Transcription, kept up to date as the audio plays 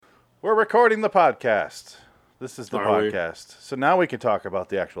We're recording the podcast. This is the Are we? podcast. So now we can talk about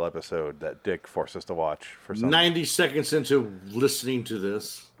the actual episode that Dick forced us to watch for some. 90 seconds into listening to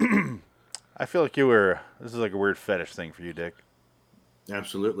this. I feel like this is like a weird fetish thing for you, Dick.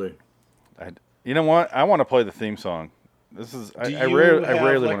 Absolutely. You know what? I want to play the theme song. This is Do you I rarely have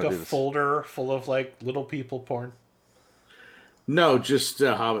want to a do this. folder full of like little people porn? No, just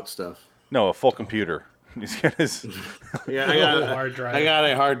Hobbit stuff. No, a full computer. He's got his. Yeah, Hard drive. I got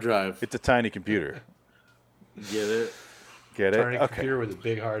a hard drive. It's a tiny computer. Get it? Get it? Tiny Okay. computer with a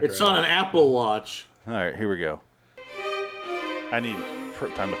big hard It's drive. on an Apple Watch. All right, here we go. I need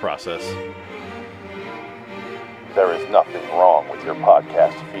time to process. There is nothing wrong with your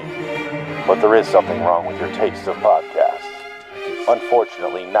podcast feed, but there is something wrong with your taste of podcasts.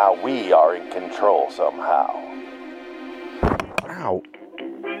 Unfortunately, now we are in control somehow. Ow.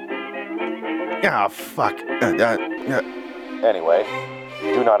 Ah, fuck. Anyway,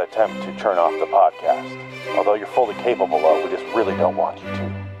 do not attempt to turn off the podcast. Although you're fully capable of, we just really don't want you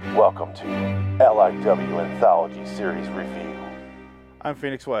to. Welcome to LIW Anthology Series Review. I'm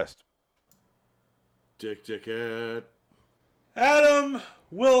Phoenix West. Dickhead. Adam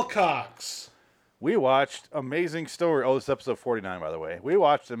Wilcox. We watched Amazing Story. Oh, this is episode 49, by the way. We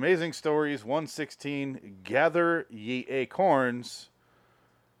watched Amazing Stories 116, Gather Ye Acorns,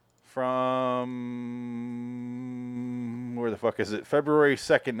 from, where the fuck is it? February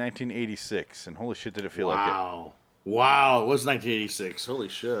 2nd, 1986. And holy shit, did it feel like it. Wow, it was 1986. Holy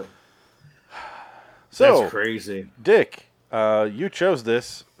shit. So, That's crazy. Dick, you chose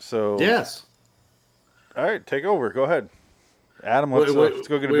this, so... Yes. All right, take over. Go ahead. Adam, let's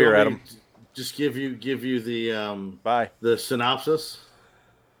go get a beer, want me Adam. to Just give you the Bye. the synopsis.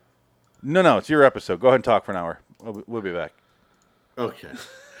 No, it's your episode. Go ahead and talk for an hour. We'll be back. Okay.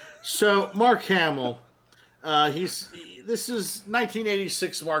 So Mark Hamill, this is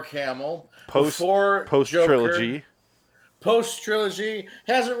 1986 Mark Hamill. Post Joker. trilogy. Post trilogy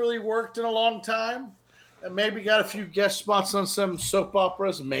hasn't really worked in a long time. Maybe got a few guest spots on some soap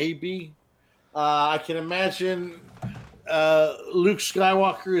operas. Maybe. I can imagine Luke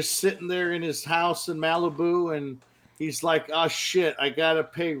Skywalker is sitting there in his house in Malibu, and he's like, "Oh shit, I gotta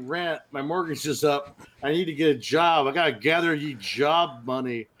pay rent. My mortgage is up. I need to get a job. I gotta gather ye job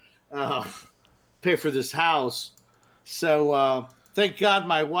money, pay for this house." So thank God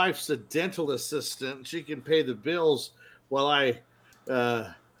my wife's a dental assistant. She can pay the bills while I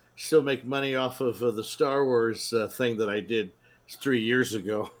still make money off of the Star Wars thing that I did 3 years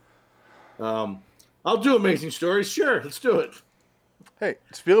ago. I'll do Amazing Stories. Sure, let's do it. Hey,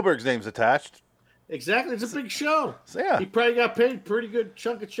 Spielberg's name's attached. Exactly. It's a big show. So, yeah. He probably got paid a pretty good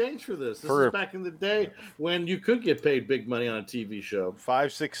chunk of change for this. This is back in the day when you could get paid big money on a TV show.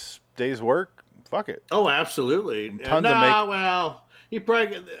 5-6 days work. Fuck it. Oh, absolutely. Tons of Well,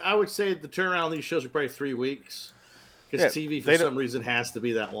 I would say the turnaround on these shows are probably 3 weeks. Because TV, for some reason, has to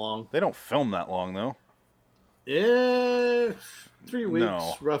be that long. They don't film that long, though. Yeah, 3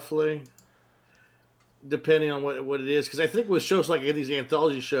 weeks, roughly. Depending on what it is, because I think with shows like these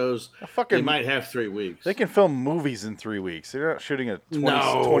anthology shows, they might have 3 weeks. They can film movies in 3 weeks. They're not shooting a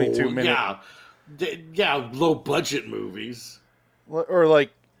 22 minute. Yeah, low budget movies. Or like,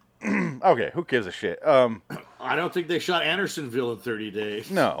 okay, who gives a shit? I don't think they shot Andersonville in 30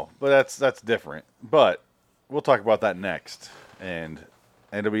 days. No, but that's different. But we'll talk about that next, and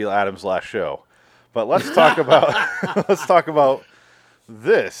it'll be Adam's last show. But let's talk about.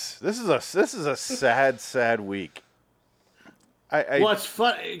 This is a sad week. Well, it's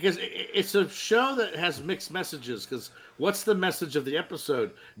fun because it's a show that has mixed messages. Because what's the message of the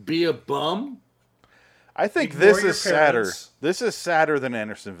episode? Be a bum. I think this is sadder. This is sadder than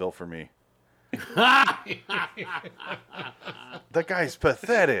Andersonville for me. That guy's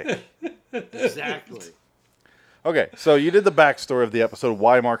pathetic. Exactly. Okay, so you did the backstory of the episode,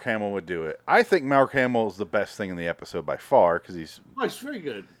 why Mark Hamill would do it. I think Mark Hamill is the best thing in the episode by far because he's very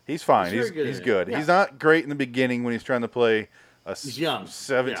good. He's fine. He's good. Yeah. He's not great in the beginning when he's trying to play a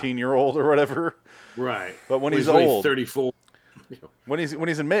 17-year-old or whatever. Right. But when he's old, 34. When he's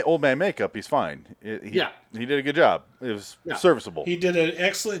in old man makeup, he's fine. He did a good job. It was serviceable. He did an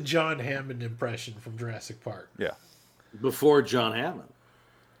excellent John Hammond impression from Jurassic Park. Yeah. Before John Hammond.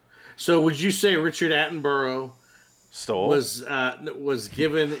 So would you say Richard Attenborough was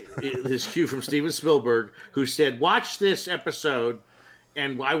given his cue from Steven Spielberg, who said, "Watch this episode,"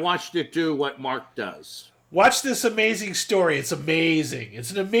 and I watched it do what Mark does. Watch this amazing story. It's amazing.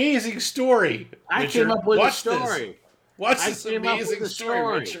 It's an amazing story. I came up with a story. Watch this amazing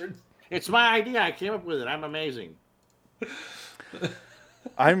story, Richard. It's my idea. I came up with it. I'm amazing.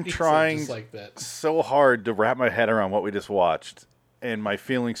 I'm trying so hard to wrap my head around what we just watched. and my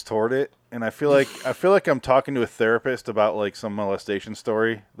feelings toward it. And I feel like I'm talking to a therapist about like some molestation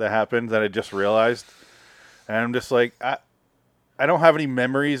story that happened that I just realized. And I'm just like, I don't have any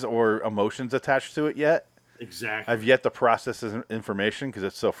memories or emotions attached to it yet. Exactly. I've yet to process this information because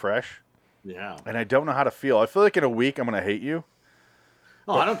it's so fresh. Yeah. And I don't know how to feel. I feel like in a week I'm going to hate you.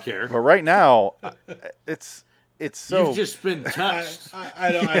 Oh, I don't care. But right now, it's so... You've just been touched.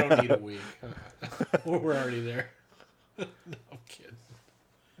 I don't need a week. We're already there. No, I'm kidding.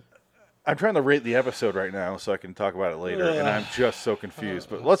 I'm trying to rate the episode right now so I can talk about it later, and I'm just so confused.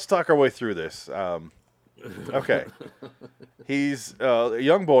 But let's talk our way through this. Okay. He's a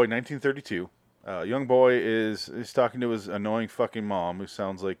young boy, 1932. Young boy is talking to his annoying fucking mom, who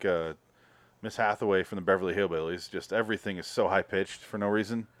sounds like Miss Hathaway from the Beverly Hillbillies. Just everything is so high-pitched for no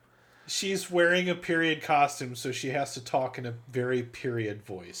reason. She's wearing a period costume, so she has to talk in a very period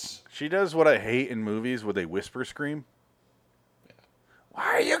voice. She does what I hate in movies where they whisper scream. Yeah. Why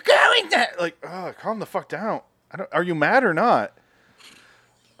are you going there? Like, calm the fuck down. Are you mad or not?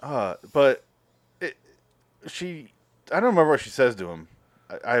 But I don't remember what she says to him.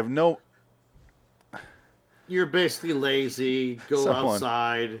 I have no... You're basically lazy. Go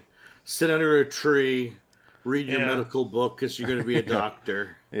outside. Sit under a tree. Read your medical book because you're going to be a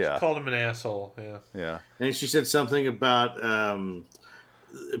doctor. Yeah. She called him an asshole. Yeah. Yeah. And she said something about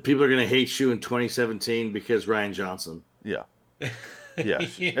people are going to hate you in 2017 because Ryan Johnson. Yeah. Yeah.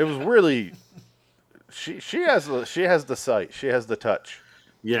 It was really... She has the sight. She has the touch.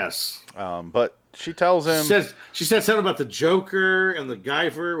 Yes. But she tells him... She said something about the Joker and the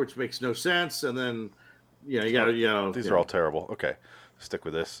Guyver, which makes no sense. And then, you got These are all terrible. Okay. Stick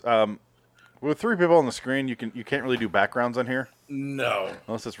with this. With three people on the screen, you can't really do backgrounds on here. No.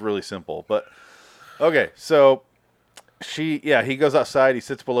 Unless it's really simple. But, okay. So, he goes outside. He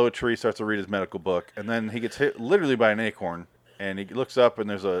sits below a tree, starts to read his medical book. And then he gets hit literally by an acorn. And he looks up, and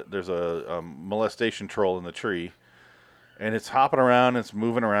there's a molestation troll in the tree. And it's hopping around, it's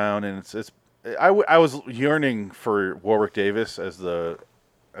moving around, and I was yearning for Warwick Davis as the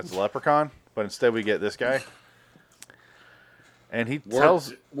leprechaun, but instead we get this guy. And he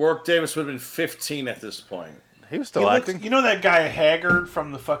tells... Warwick Davis would have been 15 at this point. He was still acting. You know that guy Haggard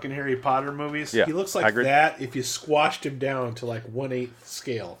from the fucking Harry Potter movies? Yeah. He looks like Hagrid. that if you squashed him down to like 1/8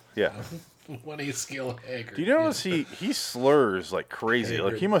 scale. Yeah. 1/8 scale Haggard. Do you notice he slurs like crazy?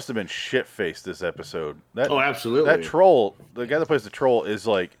 Haggard. Like he must have been shit-faced this episode. Oh, absolutely. That troll, the guy that plays the troll, is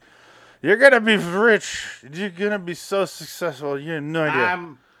like, "You're gonna be rich. You're gonna be so successful. You have no idea."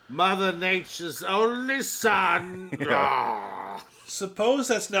 I'm Mother Nature's only son. Suppose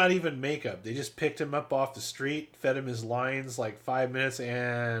that's not even makeup. They just picked him up off the street, fed him his lines like 5 minutes,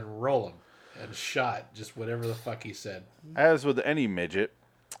 and roll him. And shot just whatever the fuck he said. As with any midget,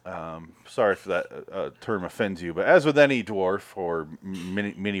 sorry if that term offends you, but as with any dwarf or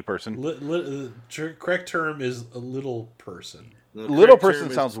mini person, Correct term is a little person. little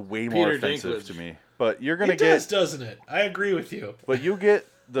person sounds way more offensive to me. But you're gonna get, doesn't it? I agree with you. but you get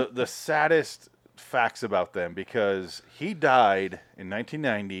the saddest facts about them because he died in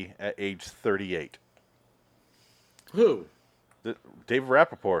 1990 at age 38. Who? David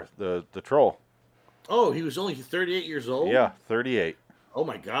Rappaport, the troll. Oh, he was only 38 years old? Yeah, 38. Oh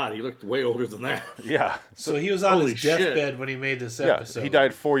my God, he looked way older than that. Yeah. So he was on Holy his deathbed when he made this Yeah, episode. he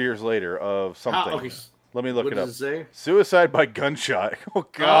died 4 years later of something. Okay. Let me look What it up. does it say? Suicide by gunshot. Oh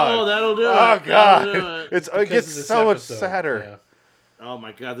God. Oh, that'll do it. Oh God. That'll do it. It Because gets of this so much episode. sadder. Yeah. Oh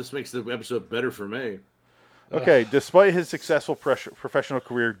my God, this makes the episode better for me. Okay, despite his successful professional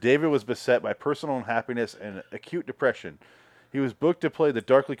career, David was beset by personal unhappiness and acute depression. He was booked to play the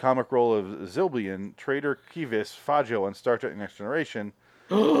darkly comic role of Zilblian, Trader Kivas Fajo on Star Trek Next Generation,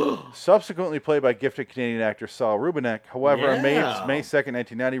 subsequently played by gifted Canadian actor Saul Rubinek. However, on May 2nd,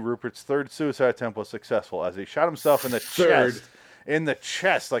 1990, Rupert's third suicide attempt was successful as he shot himself in the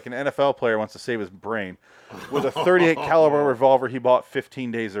chest like an NFL player wants to save his brain with a 38 caliber revolver he bought 15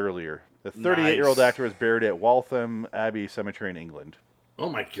 days earlier. The 38-year-old actor was buried at Waltham Abbey Cemetery in England. Oh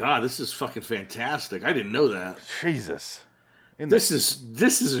my God, this is fucking fantastic. I didn't know that. Jesus. This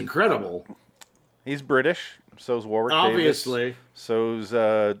is incredible. He's British. So's Warwick Obviously. Davis. So's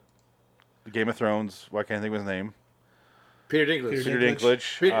Game of Thrones. Why can't I think of his name? Peter Dinklage. Peter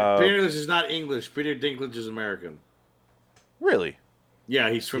Dinklage. Peter Dinklage is not English. Peter Dinklage is American. Really? Yeah,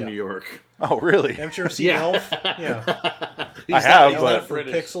 he's from New York. Oh, really? Haven't you ever seen Elf? Yeah. I have, He's but not for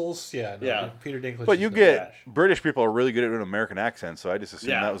Pixels. Yeah. No, Yeah. Peter Dinklage. But is you no get trash. British people are really good at doing American accents, so I just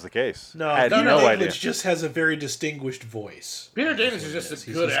assumed that was the case. No, I had Peter no Dinklage idea. just has a very distinguished voice. Peter Dinklage is just a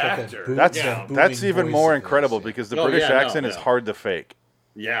He's good just got that actor. boom- That's yeah, that's booming even voice more of his, incredible yeah. because the Oh, British yeah, no, accent is yeah. hard to fake.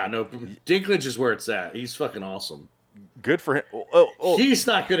 Yeah, no, Dinklage is where it's at. He's fucking awesome. Good for him. Oh, He's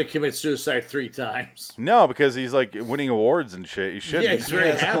not going to commit suicide 3 times. no, because he's like winning awards and shit. He shouldn't. Yeah, he's He very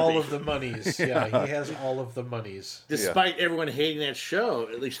has happy. all of the monies. Yeah, he has all of the monies. Despite everyone hating that show,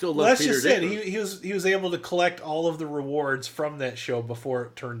 they still love Well, that's Peter just it. Dinklage. He was able to collect all of the rewards from that show before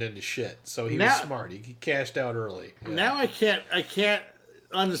it turned into shit. So he was Now- smart. He cashed out early. Yeah. Now I can't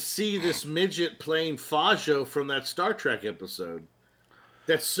unsee this midget playing Fajo from that Star Trek episode.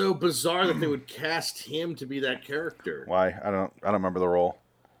 That's so bizarre that they would cast him to be that character. Why? I don't remember the role.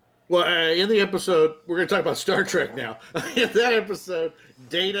 Well, in the episode, we're going to talk about Star Trek now. In that episode,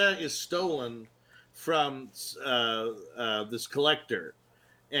 Data is stolen from this collector.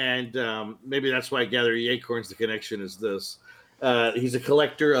 And maybe that's why I gather the Acorns, the connection is this. He's a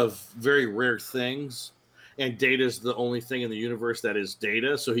collector of very rare things. And Data is the only thing in the universe that is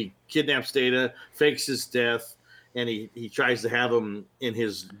Data. So he kidnaps Data, fakes his death, and he tries to have him in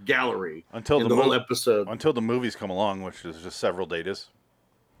his gallery Until in the the whole mo- episode. Until the movies come along, which is just several datas.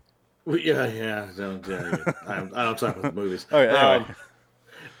 Yeah. I don't talk about the movies. Oh, yeah, anyway.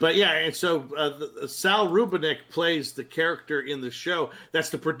 But yeah, and so Sal Rubinek plays the character in the show. That's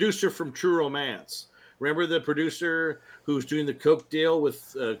the producer from True Romance. Remember the producer who's doing the coke deal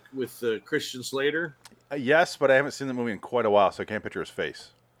with Christian Slater? Yes, but I haven't seen the movie in quite a while, so I can't picture his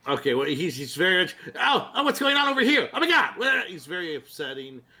face. Okay, well he's very what's going on over here? Oh my God! Well, he's very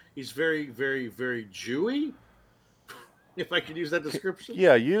upsetting. He's very, very, very Jewy. If I could use that description.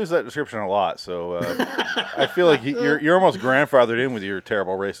 Yeah, you use that description a lot, so I feel like you're almost grandfathered in with your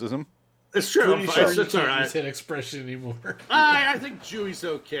terrible racism. It's true. Pretty sure you It's all can't right. use that expression anymore. I think Jewy's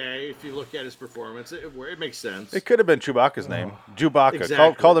okay if you look at his performance. It makes sense. It could have been Chewbacca's name. Chewbacca.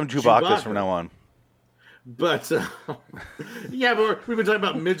 Exactly. Call them Chewbaccas Chewbacca. from now on. But yeah, but we've been talking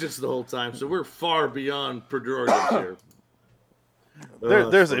about midgets the whole time, so we're far beyond pejoratives here.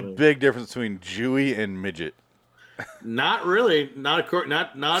 There's a funny. big difference between Jewy and midget. Not really, not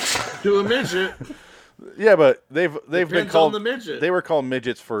to a midget. Yeah, but they've been Depends called on the midget. They were called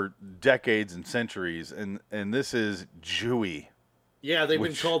midgets for decades and centuries, and this is Jewy. Yeah, they've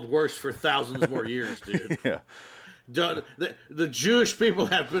been called worse for thousands more years, dude. Yeah. The Jewish people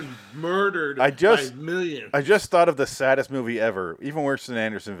have been murdered by millions. I just thought of the saddest movie ever, even worse than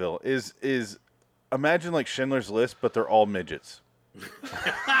Andersonville. Is imagine like Schindler's List, but they're all midgets.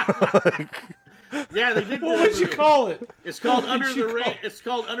 Yeah, they did. What would you call it? It's called Under you the Rain. call- It's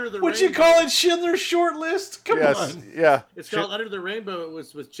called Under the Would Rainbow. you call it Schindler's Short List? Come Yes, on. yeah. It's called Under the Rainbow. It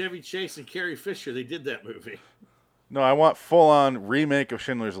was with Chevy Chase and Carrie Fisher. They did that movie. No, I want full-on remake of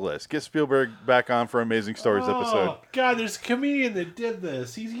Schindler's List. Get Spielberg back on for Amazing Stories episode. Oh God, there's a comedian that did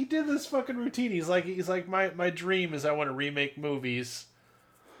this. He did this fucking routine. He's like my dream is I want to remake movies.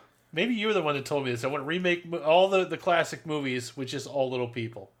 Maybe you were the one that told me this. I want to remake all the classic movies with just all little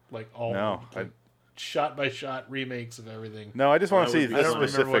people, like all No, shot by shot remakes of everything. No, I just want to see I I this don't remember what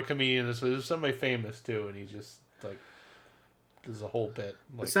specific. comedian this was. It was somebody famous too, and he just like there's a whole bit.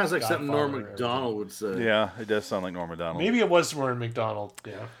 It sounds like something Norm Godfather or Macdonald would say. Yeah, it does sound like Norm Macdonald. everything. Maybe it was Norm Macdonald.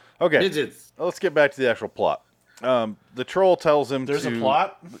 Yeah. Okay, Midgets. let's get back to the actual plot. The troll tells him There's to... a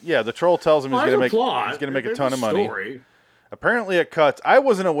plot. Yeah, the troll tells him he's Well, going there's to a make plot. he's going to make a There's ton of money. story. Apparently it cuts. I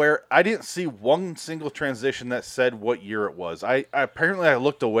wasn't aware. I didn't see one single transition that said what year it was. I apparently I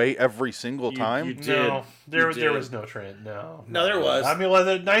looked away every single time. you did. No, there did. was no trend. No, No, there was. I mean, well,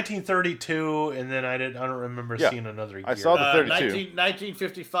 the 1932, and then I don't remember Yeah, seeing another year. I saw the 32.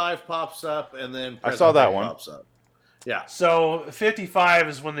 1955 pops up, and then I saw that President one. pops up. Yeah. So 55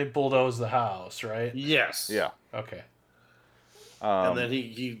 is when they bulldoze the house, right? Yes. Yeah. Okay. And then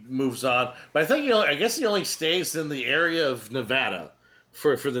he moves on, but I think I guess he only stays in the area of Nevada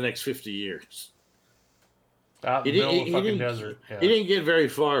for the next 50 years. Out in the middle of the fucking desert. Yeah. He didn't get very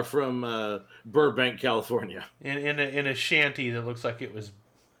far from Burbank, California. In a shanty that looks like it was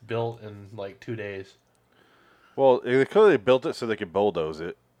built in like 2 days. Well, they clearly built it so they could bulldoze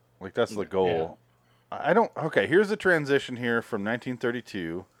it. Like that's the goal. I don't. Okay, here's the transition here from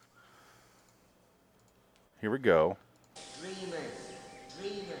 1932. Here we go.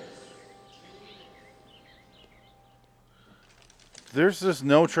 There's just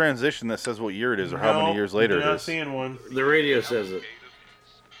no transition that says what year it is or how many years later you're it not is. seeing one. The radio says it.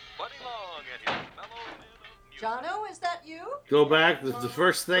 Jono, is that you? Go back. The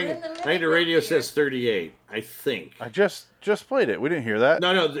first thing, We're in the I think the living radio room says 38. I think. I just played it. We didn't hear that.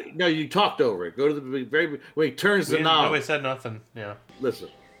 No. You talked over it. Go to the very when he turns the knob. Nobody said nothing. Yeah. Listen.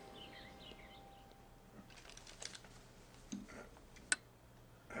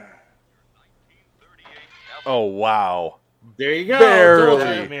 Oh wow, There you go. Barely. Told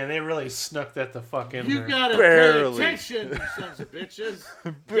Yeah, you. man, they really snuck that the fuck in You there. gotta Barely. pay attention, you sons of bitches.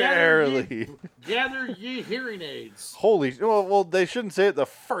 Barely. Gather ye hearing aids. Holy. Well, they shouldn't say it the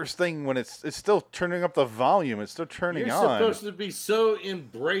first thing when it's still turning up the volume. It's still turning You're on. supposed to be so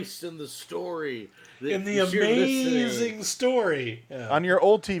embraced in the story. That In the you're amazing listening. story. Yeah. On your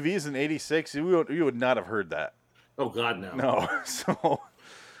old TVs in '86, you would not have heard that. Oh, God, no. No. So.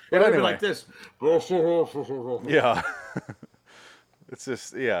 It But would be anyway. like this. Yeah. It's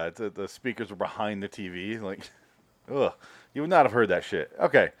just, yeah, the speakers were behind the TV. Like, ugh. You would not have heard that shit.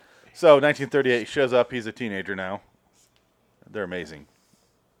 Okay. So, 1938 shows up. He's a teenager now. They're amazing.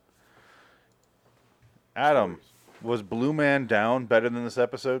 Adam, was Blue Man Down better than this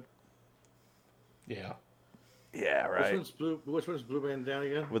episode? Yeah. Yeah, right. Which one's Blue Man Down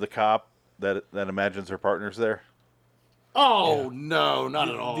again? With a cop that imagines her partner's there. Oh, no, not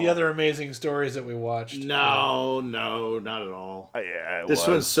at all. The other amazing stories that we watched. No, not at all. Yeah, it This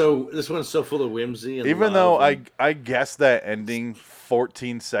was. one's so full of whimsy. And Even love though and- I guessed that ending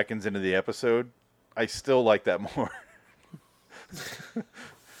 14 seconds into the episode, I still like that more.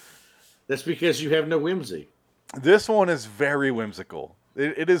 That's because you have no whimsy. This one is very whimsical.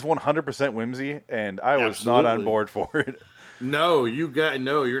 It is 100% whimsy, and I was not on Absolutely. board for it. No,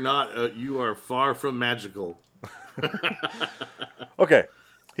 you're not. You are far from magical. Okay,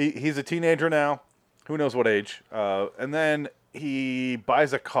 he's a teenager now. Who knows what age? And then he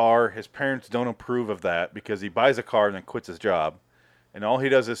buys a car. His parents don't approve of that because he buys a car and then quits his job. And all he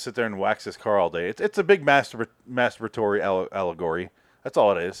does is sit there and wax his car all day. It's a big masturbatory allegory. That's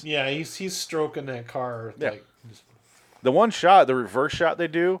all it is. Yeah, he's stroking that car. Yeah. Like, just- The one shot, the reverse shot they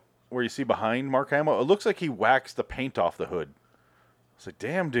do, where you see behind Mark Hamill, it looks like he waxed the paint off the hood. It's like,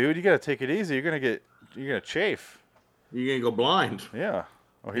 damn, dude, you gotta take it easy. You're gonna chafe. You're gonna go blind. Yeah.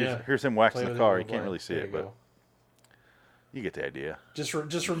 Oh, Yeah. here's him waxing play the with car. it You can't blind. really see There it, you but go. you get the idea. Just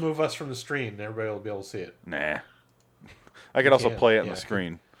remove us from the screen. Everybody will be able to see it. Nah. I could also can, play it on yeah, the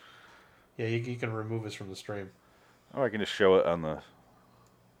screen. Yeah, you can remove us from the stream. Or I can just show it on the.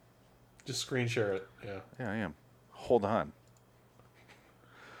 Just screen share it. Yeah. Yeah, I am. Hold on.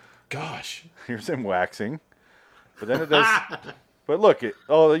 Gosh. Here's him waxing. But then it does. But look, you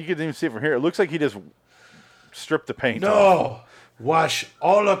can even see it from here. It looks like he just stripped the paint off. No. Wash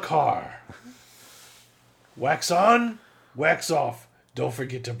all the car. Wax on, wax off. Don't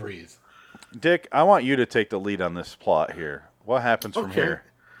forget to breathe. Dick, I want you to take the lead on this plot here. What happens from Okay. here?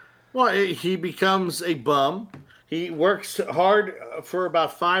 Well, he becomes a bum. He works hard for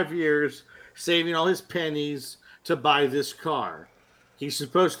about 5 years, saving all his pennies to buy this car. He's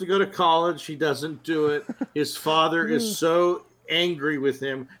supposed to go to college. He doesn't do it. His father is so angry with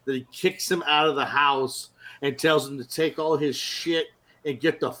him that he kicks him out of the house and tells him to take all his shit and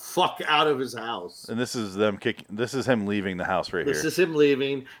get the fuck out of his house. And this is them kicking. This is him leaving the house right This here. is him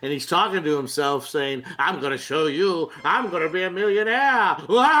leaving, and he's talking to himself, saying, "I'm going to show you. I'm going to be a millionaire."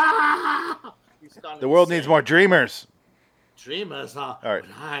 He's gone The world needs insane. more dreamers. Dreamers, huh? All right.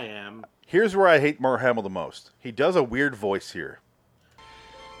 But I am. Here's where I hate Mark Hamill the most. He does a weird voice here.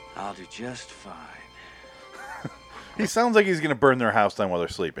 I'll do just fine. He sounds like he's going to burn their house down while they're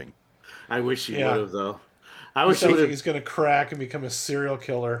sleeping. I wish he Yeah. would have, though. I He wish he sounds would like have. he's going to crack and become a serial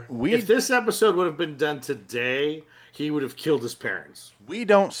killer. If this episode would have been done today, he would have killed his parents. We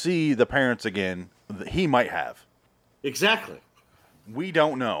don't see the parents again. He might have. Exactly. We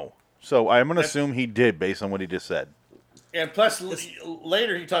don't know. So I'm going to assume he did based on what he just said. And plus,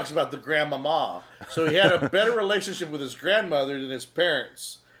 later he talks about the grandmama. So he had a better relationship with his grandmother than his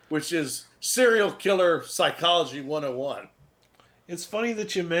parents, which is serial killer psychology 101. It's funny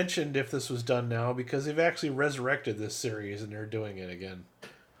that you mentioned if this was done now because they've actually resurrected this series and they're doing it again.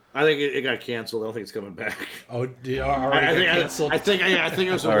 I think it got canceled. I don't think it's coming back. Oh, already got canceled? I think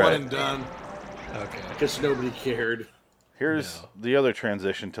it was a All one right. and done Okay. because nobody cared. Here's No. the other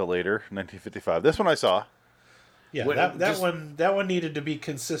transition till later, 1955. This one I saw. Yeah, Wait, that just- one needed to be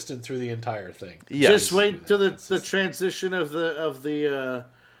consistent through the entire thing. Yes. Just wait till the transition of the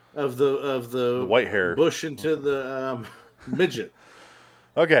white hair. bush into the midget.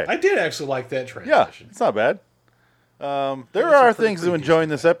 Okay. I did actually like that Yeah, transition. it's not bad. There It's a are pretty things to decent enjoy in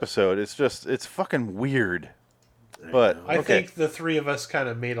this episode. It's just, it's fucking weird. But, I okay. think the three of us kind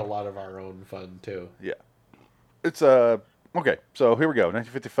of made a lot of our own fun too. Yeah. It's okay. So here we go.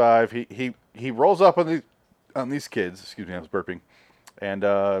 1955. He rolls up on these kids. Excuse me, I was burping. And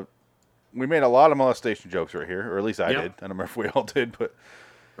we made a lot of molestation jokes right here, or at least I Yep. did. I don't remember if we all did, but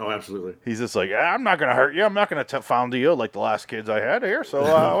Oh, absolutely. he's just like, I'm not gonna hurt you. I'm not gonna found you like the last kids I had here.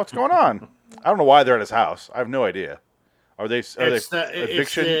 So what's going on? I don't know why they're at his house. I have no idea. Are they It's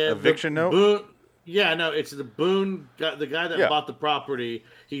eviction note? Yeah, no, it's the Boone guy, the guy that Yeah. bought the property.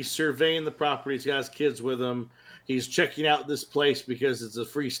 He's surveying the property. He's got his kids with him. He's checking out this place because it's a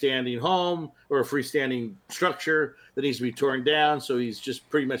freestanding home or a freestanding structure that needs to be torn down. So he's just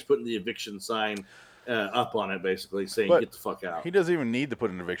pretty much putting the eviction sign up on it, basically saying, But "Get the fuck out." He doesn't even need to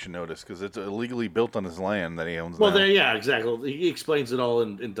put an eviction notice because it's illegally built on his land that he owns Well, now. there, yeah, exactly. He explains it all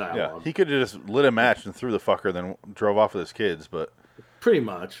in Yeah, dialogue. he could have just lit a match and threw the fucker, then drove off with his kids. But Pretty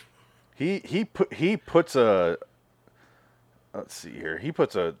much. he puts a, let's see here. He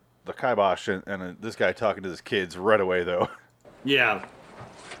puts the kibosh and this guy talking to his kids right away though. Yeah.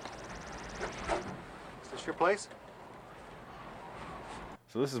 Is this your place?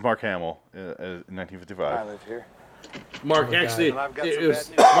 So this is Mark Hamill in 1955. live here. Mark, actually, And I've got it some was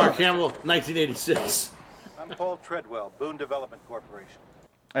bad news. Mark Hamill, 1986. I'm Paul Treadwell, Boone Development Corporation.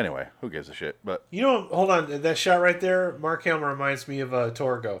 Anyway, who gives a shit? But You know, hold on. That shot right there, Mark Hamill reminds me of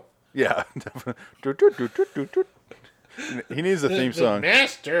Torgo. yeah, he needs a theme The song.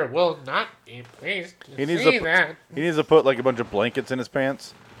 master will not be pleased to He needs see to that. he needs to put like a bunch of blankets in his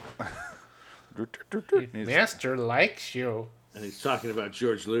pants. The master likes you. And he's talking about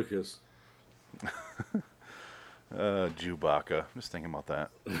George Lucas. Chewbacca. Just thinking about that.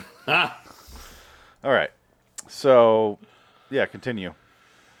 Ah, All right. So, yeah, continue.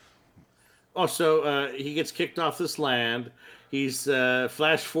 also, he gets kicked off this land. He's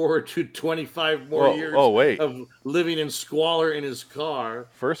flash forward to 25 more Whoa, years oh, wait. of living in squalor in his car.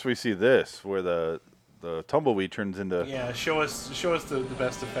 First, we see this where the tumbleweed turns into. Yeah, show us the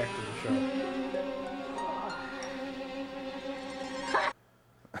best effect of the show.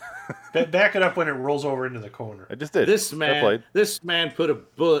 Back it up when it rolls over into the corner. I just did. This I played. man put a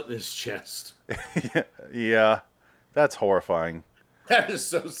bullet in his chest. Yeah, that's horrifying. That is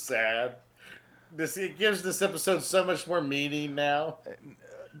so sad. It gives this episode so much more meaning now.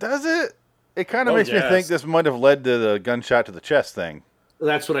 Does it? It kind of Oh, makes me think yes. this might have led to the gunshot to the chest thing.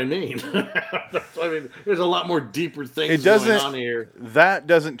 That's what I mean. I mean, there's a lot more deeper things It doesn't. going on here. That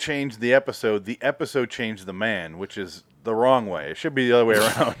doesn't change the episode. The episode changed the man, which is the wrong way. It should be the other way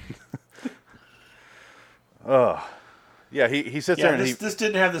around. Oh, yeah. He sits there Yeah, and this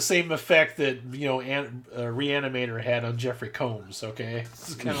didn't have the same effect that Reanimator had on Jeffrey Combs. Okay, this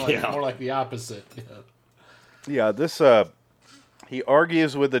is kind of like Yeah. more like the opposite. Yeah, this he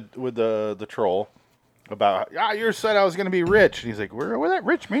argues with the troll about you said I was going to be rich, and he's like, well, that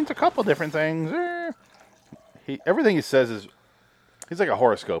rich means a couple different things. Everything he says is he's like a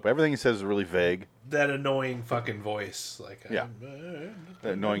horoscope. Everything he says is really vague. That annoying fucking voice, like Yeah.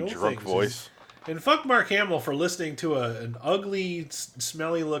 That annoying know drunk things voice. And fuck Mark Hamill for listening to an ugly,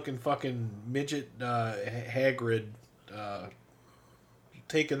 smelly looking fucking midget Hagrid,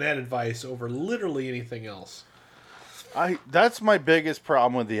 taking that advice over literally anything else. That's my biggest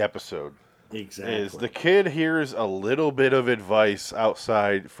problem with the episode. Exactly. Is the kid hears a little bit of advice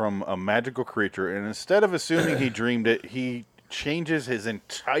outside from a magical creature, and instead of assuming he dreamed it, he changes his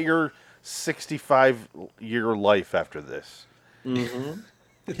entire 65-year life after this. Mm-hmm.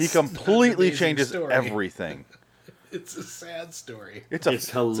 He completely amazing changes story. everything. It's a sad story. It's It's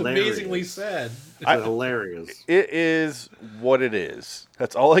hilarious. It's amazingly sad. It's hilarious. It is what it is.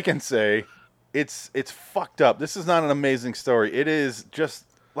 That's all I can say. It's fucked up. This is not an amazing story. It is just,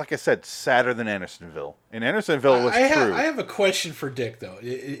 like I said, sadder than Andersonville. And Andersonville was true. I have a question for Dick though, and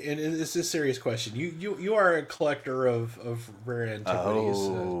it's a serious question. You are a collector of rare antiquities,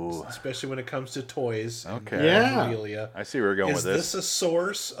 Oh. especially when it comes to toys. Okay. And Yeah. memorabilia. I see where you're going Is with this. this a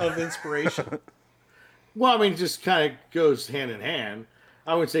source of inspiration? Well, I mean, it just kind of goes hand in hand.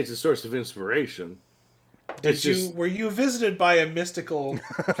 I would say it's a source of inspiration. It's just Were you visited by a mystical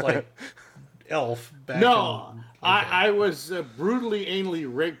like elf? Back no. in- I was brutally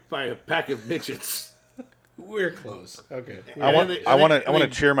anally raped by a pack of midgets, We're close. Okay. I want to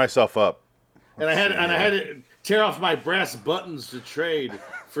cheer myself up. and I had to tear off my brass buttons to trade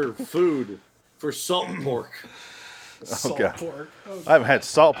for food, for salt pork. Salt God. pork. Oh, I haven't had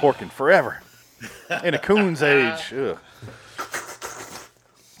salt pork in forever. In a coon's age. Ugh.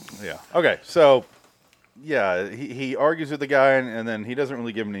 Yeah. Okay. So, yeah, he argues with the guy, and then he doesn't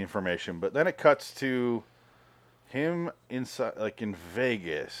really give him the information. But then it cuts to him inside, like in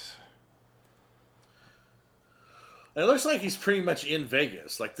Vegas. It looks like he's pretty much in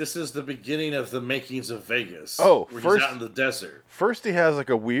Vegas. Like this is the beginning of the makings of Vegas. Oh, where first- he's out in the desert. First, he has like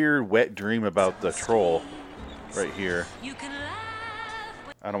a weird, wet dream about the troll, right here. You can laugh.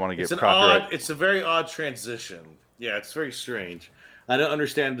 I don't want to get It's copyright. It's a very odd transition. Yeah, it's very strange. I don't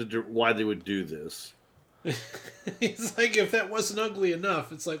understand why they would do this. It's like if that wasn't ugly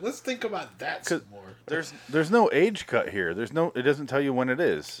enough, it's like let's think about that some more. There's no age cut here. It doesn't tell you when it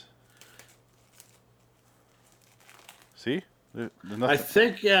is. See? There's I nothing.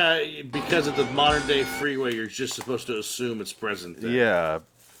 think because of the modern day freeway, you're just supposed to assume it's present day. Yeah,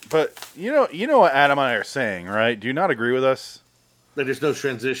 but you know what Adam and I are saying, right? Do you not agree with us? Like there's no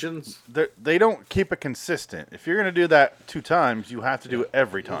transitions. They don't keep it consistent. If you're gonna do that 2 times, you have to do it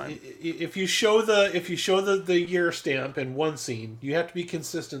every time. If you show the year stamp in one scene, you have to be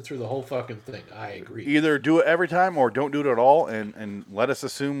consistent through the whole fucking thing. I agree. Either do it every time or don't do it at all, and let us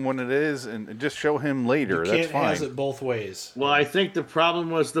assume when it is, and just show him later. You That's can't fine. has it both ways. Well, I think the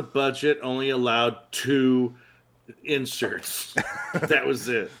problem was the budget only allowed 2 inserts. That was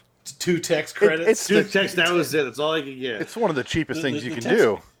it. 2 text credits. it's 2 text. That was it. That's all I could get. It's one of the cheapest things you the can text-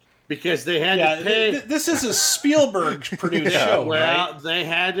 do. Because they had yeah, to pay. this is a Spielberg produced show, Well, right? they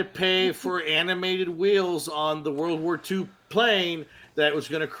had to pay for animated wheels on the World War II plane that was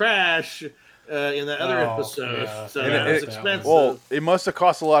going to crash in the other Oh, episode. yeah. So And that it- was it- expensive. Well, it must have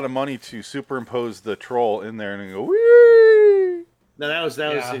cost a lot of money to superimpose the troll in there and then go wee. no, that was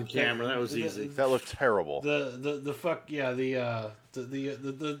Yeah. in camera. That was easy. That looked terrible. The fuck yeah the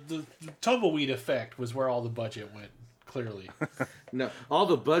tumbleweed effect was where all the budget went. Clearly, No, all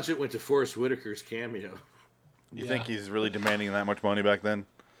the budget went to Forrest Whitaker's cameo. You think he's really demanding that much money back then?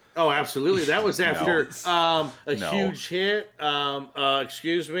 Oh, absolutely. That was after a No. huge hit.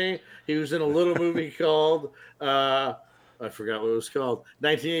 Excuse me. He was in a little movie called I forgot what it was called.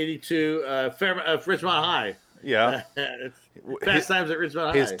 1982, Ridgemont High. Yeah. Fast Times at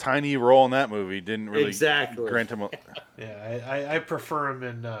Ridgemont His High. tiny role in that movie didn't really Exactly. grant him. yeah, I prefer him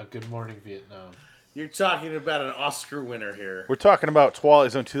in Good Morning Vietnam. You're talking about an Oscar winner here. We're talking about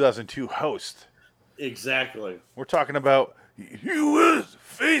Twilight Zone 2002 host. Exactly. We're talking about you will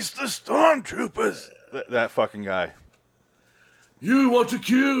face the stormtroopers. That fucking guy. You want to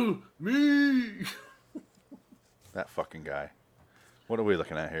kill me? That fucking guy. What are we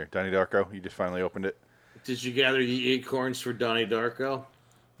looking at here? Donnie Darko? You just finally opened it. Did you gather the acorns for Donnie Darko?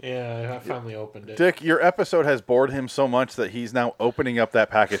 Yeah, I finally opened it. Dick, your episode has bored him so much that he's now opening up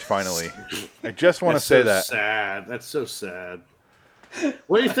that package finally. I just want to That's say so that. sad. That's so sad.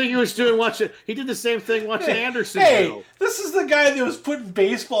 What do you think he was doing watching? He did the same thing watching Anderson. Hey, this is the guy that was putting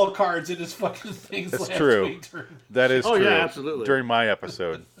baseball cards in his fucking things That's last true. week That is Oh, true. yeah, absolutely. During my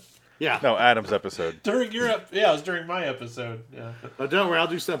episode. Yeah. No, Adam's episode. during your yeah, it was during my episode. Yeah. Oh, don't worry. I'll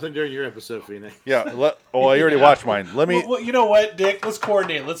do something during your episode, Phoenix. Yeah. I already watched mine. Let me. Well, you know what, Dick? Let's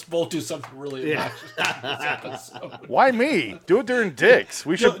coordinate. Let's both do something really Yeah. obnoxious this episode. Why me? Do it during Dick's.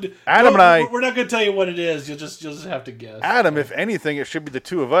 We should. No, Adam and I. We're not going to tell you what it is. You'll just have to guess. Adam, if anything, it should be the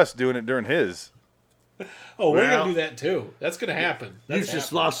 2 of us doing it during his. Oh, we're Well, going to do that too. That's going to happen. You That's just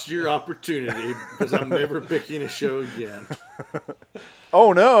happening. lost your opportunity because I'm never picking a show again.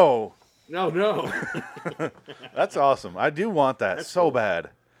 Oh no, No. that's awesome. I do want that so cool. bad.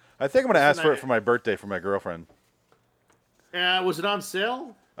 I think I'm gonna ask for nice. it for my birthday for my girlfriend. Was it on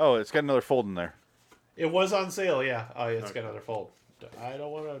sale? Oh, it's got another fold in there. It was on sale, yeah. Oh, yeah, it's got another fold. I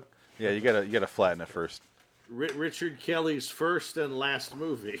don't want to. Yeah, you gotta flatten it first. Richard Kelly's first and last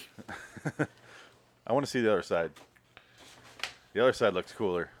movie. I want to see the other side. The other side looks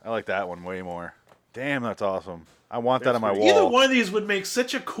cooler. I like that one way more. Damn, that's awesome. I want that on my wall. Either one of these would make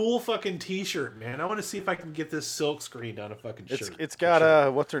such a cool fucking T-shirt, man. I want to see if I can get this silk screened on a fucking shirt. It's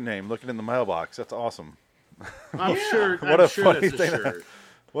got what's her name? Looking in the mailbox. That's awesome. I'm sure. What I'm a sure funny that's a thing. shirt.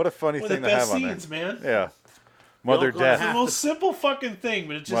 What a funny one of the thing to have best on there. scenes, man. Yeah. Mother Don't go It's the Death. most simple fucking thing,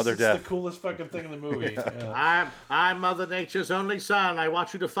 but it's Mother it's Death. the coolest fucking thing in the movie. Yeah. I'm Mother Nature's only son. I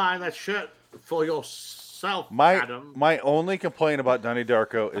want you to find that shirt for yourself, My Adam. my only complaint about Donnie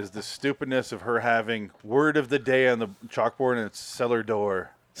Darko is the stupidness of her having word of the day on the chalkboard and it's cellar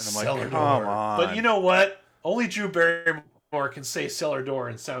door. And I'm Cellar like, door. come on. But you know what? Only Drew Barrymore can say cellar door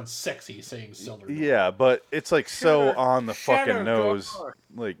and sound sexy saying cellar door. Yeah, but it's like so on the fucking Cellar nose. door.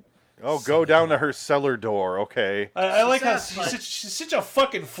 Like, oh, go down to her cellar door, okay? I like how sounds she's such a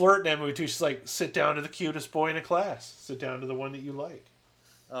fucking flirt in that movie too. She's like, sit down to the cutest boy in a class. Sit down to the one that you like.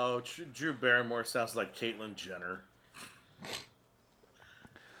 Oh, Drew Barrymore sounds like Caitlyn Jenner.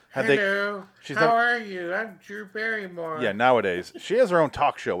 Had they- Hello. she's How never- are you? I'm Drew Barrymore. Yeah, nowadays she has her own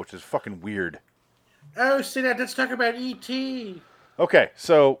talk show, which is fucking weird. Oh, see that? Let's talk about E.T. Okay,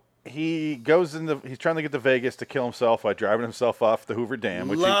 so he goes he's trying to get to Vegas to kill himself by driving himself off the Hoover Dam,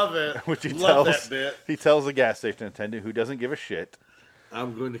 which Love he, it. which he Love tells that bit. he tells the gas station attendant who doesn't give a shit.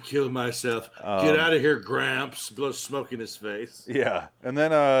 I'm going to kill myself. Get out of here, Gramps. Blow smoke in his face. Yeah, and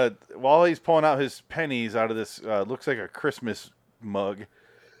then while he's pulling out his pennies out of this looks like a Christmas mug,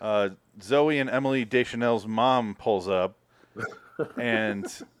 Zoe and Emily Deschanel's mom pulls up, and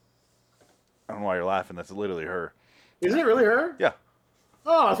I don't know why you're laughing. That's literally her. Is it really her? Yeah.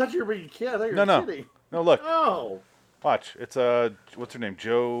 Oh, I thought you were being kidding. I thought you were No. kidding. No, look. Oh. Watch. It's what's her name?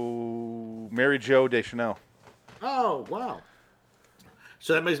 Mary Jo Deschanel. Oh, wow.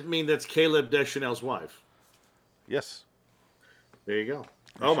 So that must mean that's Caleb Deschanel's wife. Yes. There you go.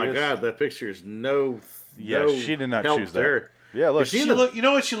 There Oh she my is. God, that picture is no. Yeah, she did not help choose that. there. Yeah, look. Is she She in the- look, you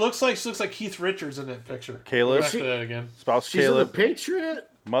know what she looks like? She looks like Keith Richards in that picture. Caleb. Go back to that again. Spouse She's Caleb. in the Patriot.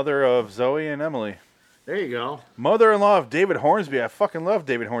 Mother of Zoe and Emily. There you go. Mother-in-law of David Hornsby. I fucking love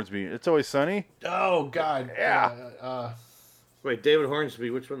David Hornsby. It's Always Sunny. Oh God. Yeah. Wait, David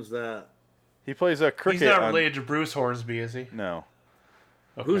Hornsby. Which one's that? He plays a cricket. He's not on- related to Bruce Hornsby, is he? No.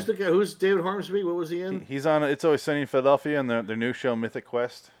 Okay. Who's the guy? Who's David Hornsby? What was he in? He's on It's Always Sunny in Philadelphia and their new show Mythic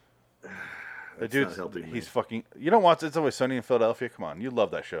Quest. The That's dude's not helping me. he's fucking. You don't watch It's Always Sunny in Philadelphia? Come on, you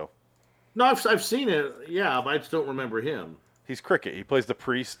love that show. No, I've seen it. Yeah, but I just don't remember him. He's cricket. He plays the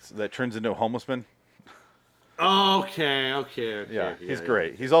priest that turns into a homeless man. Okay. Yeah, he's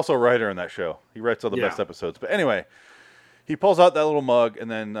great. He's also a writer in that show. He writes all the Yeah. best episodes. But anyway, he pulls out that little mug, and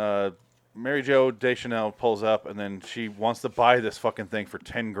then Mary Jo Deschanel pulls up, and then she wants to buy this fucking thing for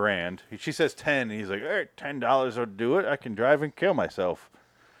 $10,000. She says 10, and he's like, "Hey, $10 will do it. I can drive and kill myself."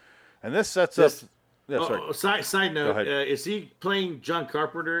 And this sets This- up. Yeah, sorry. Side note: ahead. is he playing John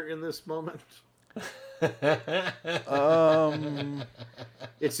Carpenter in this moment?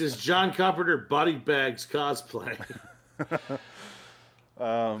 It's his John Carpenter body bags cosplay.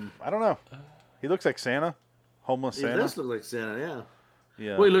 I don't know. He looks like Santa, homeless He Santa. does look like Santa, yeah.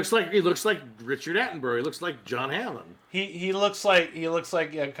 Yeah. Well, he looks like Richard Attenborough. He looks like John Hammond. He looks like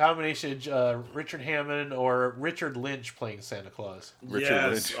a combination of Richard Hammond or Richard Lynch playing Santa Claus.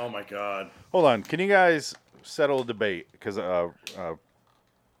 Richard Lynch. Oh my God. Hold on. Can you guys settle a debate? Because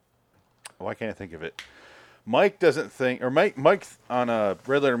why can't I think of it? Mike doesn't think, or Mike on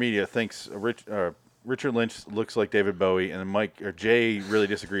Red Letter Media thinks Richard Lynch looks like David Bowie, and Mike or Jay really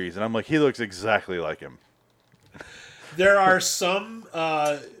disagrees, and I'm like, he looks exactly like him. There are some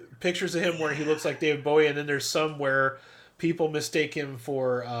pictures of him where he looks like David Bowie, and then there's some where people mistake him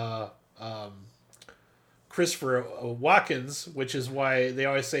for Christopher Watkins, which is why they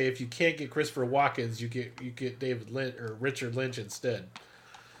always say if you can't get Christopher Watkins, you get David Lynch or Richard Lynch instead.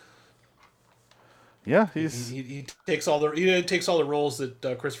 Yeah, he's He takes all the roles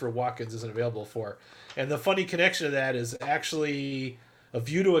that Christopher Watkins isn't available for, and the funny connection to that is actually A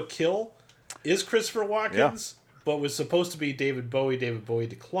View to a Kill is Christopher Watkins, but was supposed to be David Bowie. David Bowie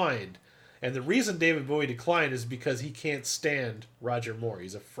declined, and the reason David Bowie declined is because he can't stand Roger Moore.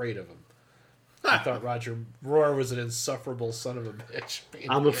 He's afraid of him. He thought Roger Moore was an insufferable son of a bitch.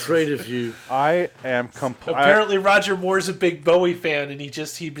 I'm afraid of you. I am completely. Apparently, Roger Moore's a big Bowie fan, and he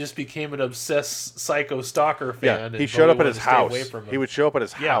just became an obsessed psycho stalker fan. Yeah, and he showed Bowie up at wanted his to stay away house. from him. He would show up at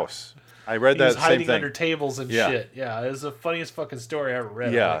his Yeah. house. I read He that was same hiding thing. under tables and Yeah. shit. Yeah, it was the funniest fucking story I ever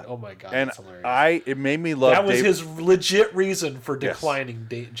read. Yeah. I'm like, oh my god, And that's hilarious. it made me love That was David. his legit reason for Yes. declining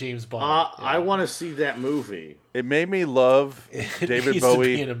James Bond. I want to see that movie. It made me love It David needs to be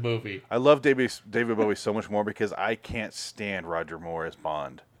Bowie. in a movie. I love David Bowie so much more because I can't stand Roger Moore as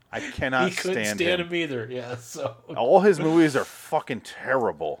Bond. I cannot He couldn't stand stand him. him either. Yeah, so All his movies are fucking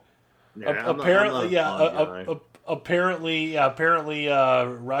terrible. Yeah, I'm not- I'm not apparently, a Bond guy. apparently,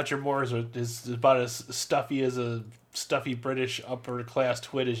 Roger Moore is about as stuffy as a stuffy British upper class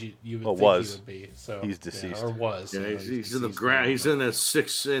twit as you would Well, think was. he would be. So He's deceased. or was. Yeah, you know, he's in the deceased ground. now, He's but- in a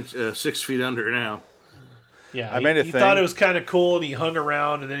 6 feet under now. Yeah, I made a he thing- thought it was kind of cool, and he hung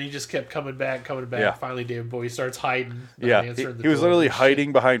around, and then he just kept coming back. Yeah. Finally, David Bowie starts hiding. not Yeah, he answering the was door literally and shit.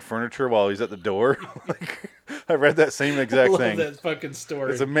 hiding behind furniture while he's at the door. Like, I read that same I exact love thing. that fucking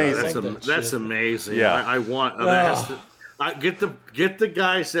story. It's amazing. I That's love that that's shit. amazing. Yeah. I want Oh. that has to- get the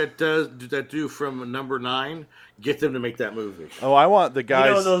guys that do from Number 9. Get them to make that movie. Oh, I want the guys.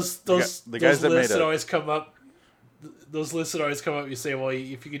 You know those the guys those that made lists that it. always come up. Those lists that always come up. You say, well,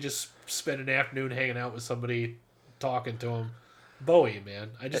 if you could just spend an afternoon hanging out with somebody, talking to him, Bowie, man.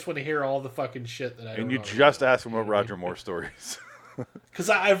 I just want to hear all the fucking shit that I. And you just ask him about Roger Moore stories. Because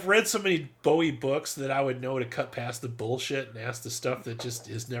I've read so many Bowie books that I would know to cut past the bullshit and ask the stuff that just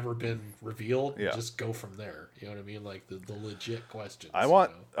has never been revealed. Yeah. And just go from there. You know what I mean? Like the legit questions. I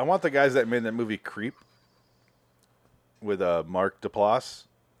want you know? I want the guys that made that movie Creep with Mark Duplass.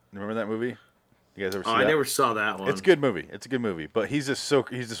 Remember that movie? You guys ever see Oh, that? I never saw that one. It's a good movie. It's a good movie. But he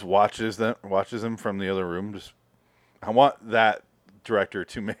just watches them from the other room. I want that director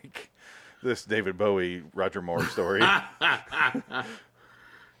to make this David Bowie Roger Moore story.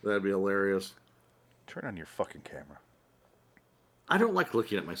 That'd be hilarious. Turn on your fucking camera. I don't like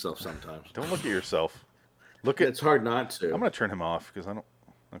looking at myself sometimes. Don't look at yourself. Look at. It's hard not to. I'm gonna turn him off because I don't.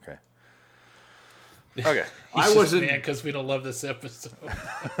 Okay. Okay. I wasn't. because we don't love this episode.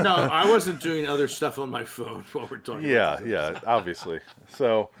 No, I wasn't doing other stuff on my phone while we're talking. Yeah, about this yeah, obviously.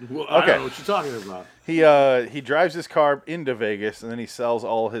 So episode. Well, I okay. don't know what you're talking about. He drives his car into Vegas, and then he sells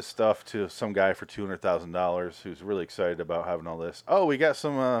all his stuff to some guy for $200,000 who's really excited about having all this. Oh, we got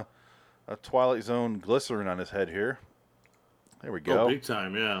some a Twilight Zone glycerin on his head here. There we go. Oh, big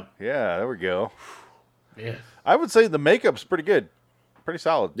time, yeah. Yeah, there we go. Yeah. I would say the makeup's pretty good. Pretty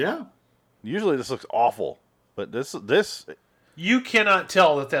solid. Yeah. Usually this looks awful, but this You cannot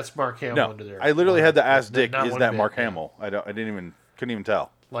tell that that's Mark Hamill no. under there. I literally had to ask Dick, Not is one that bit, Mark yeah. Hamill? Couldn't even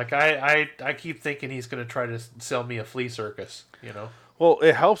tell. Like I keep thinking he's going to try to sell me a flea circus, Well,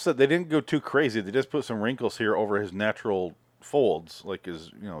 it helps that they didn't go too crazy. They just put some wrinkles here over his natural folds, like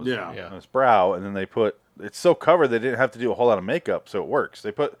his Yeah. his brow, and then they put it's so covered they didn't have to do a whole lot of makeup, so it works.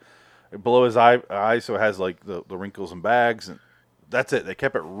 They put it below his eyes, so it has like the wrinkles and bags, and that's it. They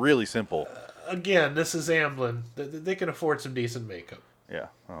kept it really simple. Again, this is Amblin. They can afford some decent makeup. Yeah.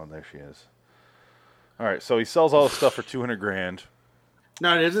 Oh, there she is. All right, so he sells all his stuff for $200,000.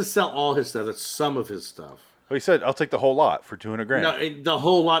 No, he doesn't sell all his stuff. That's some of his stuff. Well, he said, "I'll take the whole lot for $200,000." No, the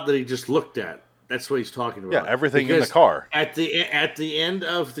whole lot that he just looked at. That's what he's talking about. Yeah, everything in the Because car. At the end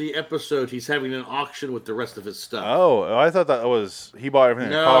of the episode, he's having an auction with the rest of his stuff. Oh, I thought that was he bought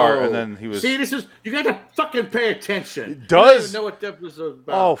everything in the car, and then he was. See, this is you got to fucking pay attention. It You don't does- even know what the episode's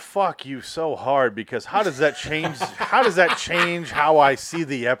Oh about. fuck you so hard because how does that change? How does that change how I see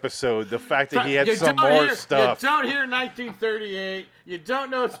the episode? The fact that he had You some don't more hear- stuff. You don't hear 1938. You don't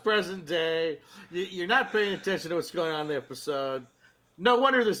know it's present day. You're not paying attention to what's going on in the episode. No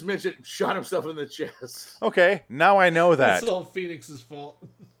wonder this midget shot himself in the chest. Okay, now I know that. It's all Phoenix's fault.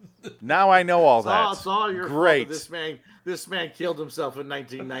 Now I know all that. It's all your Great. fault that this man killed himself in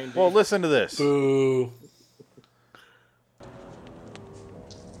 1990. Well, listen to this. Boo.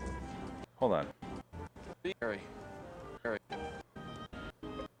 Hold on. Very.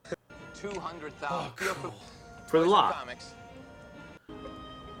 200,000. Oh, cool. for the lot. Comics.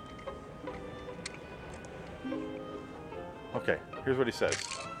 Okay, here's what he says.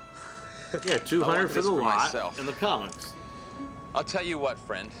 Yeah, 200 I want for this the for lot myself. in the comics. I'll tell you what,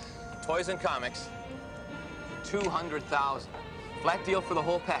 friend. Toys and comics. 200,000. Flat deal for the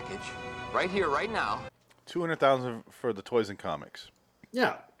whole package. Right here, right now. $200,000 for the toys and comics.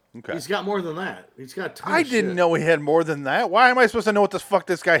 Yeah. Okay. He's got more than that. He's got. a ton I of didn't shit. know he had more than that. Why am I supposed to know what the fuck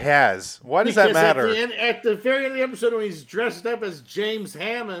this guy has? Why does that Because matter? At the very end of the episode, when he's dressed up as James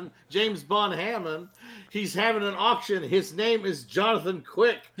Bond Hammond, he's having an auction. His name is Jonathan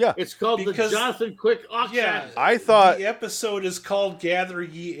Quick. Yeah. It's called Because- the Jonathan Quick auction. Yeah. I thought The episode is called Gather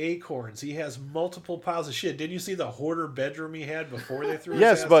Ye Acorns. He has multiple piles of shit. Didn't you see the hoarder bedroom he had before they threw his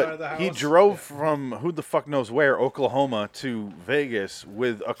yes, ass but out of the house? he drove from who the fuck knows where, Oklahoma, to Vegas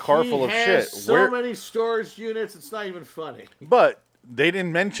with a car full of He shit. has so many storage units, it's not even funny. But they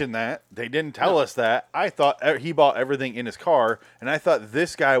didn't mention that. They didn't tell us that. I thought he bought everything in his car, and I thought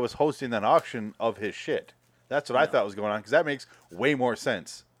this guy was hosting that auction of his shit. That's what I thought was going on, because that makes way more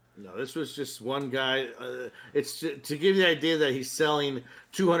sense. No, this was just one guy. It's to give you the idea that he's selling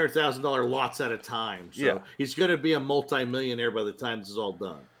 $200,000 lots at a time. So Yeah. he's going to be a multimillionaire by the time this is all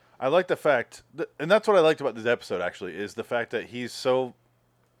done. I like the fact, and that's what I liked about this episode, actually, is the fact that he's so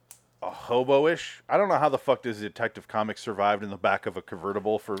hobo-ish. I don't know how the fuck does Detective Comics survived in the back of a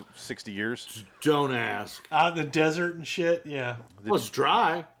convertible for 60 years. Don't ask. out in the desert and shit. Yeah. Well, it's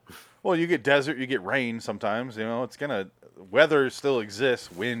dry. Well, you get desert, you get rain sometimes. You know, it's gonna weather still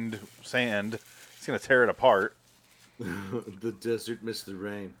exists, wind, sand. It's gonna tear it apart. The desert missed the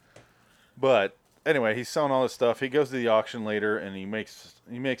rain. But anyway, he's selling all this stuff. He goes to the auction later, and he makes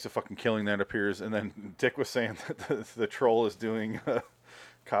a fucking killing that appears. And then Dick was saying that the troll is doing a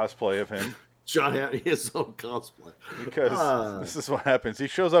cosplay of him John had his own cosplay. because this is what happens. He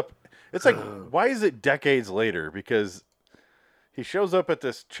shows up. It's like, why is it decades later? Because he shows up at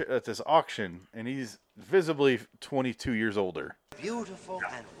this auction, and he's visibly 22 years older. Beautiful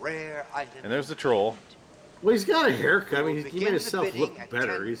and rare item. And there's the troll. Well, he's got a haircut. I mean, he Begin made the himself bidding look at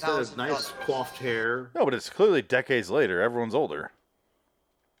better. He's got a nice $10,000. coiffed hair. No, but it's clearly decades later. Everyone's older.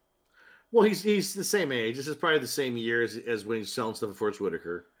 Well, he's the same age. This is probably the same year as when he's selling stuff at Forrest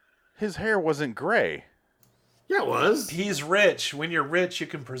Whitaker. His hair wasn't gray. Yeah, it was. He's rich. When you're rich, you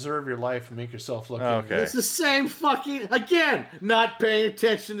can preserve your life and make yourself look Okay. younger. It's the same fucking, again, not paying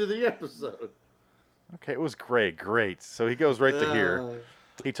attention to the episode. Okay, it was gray. Great. So he goes right to here.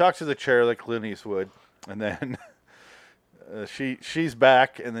 He talks to the chair like Clint Eastwood, and then she's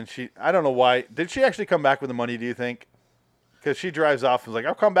back, and then I don't know why. Did she actually come back with the money, do you think? Because she drives off and is like,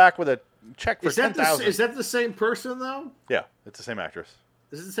 I'll come back with a check for Is that, $10,000. is that the same person, though? Yeah, it's the same actress.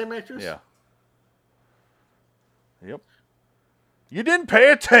 Is it the same actress? Yeah. Yep. You didn't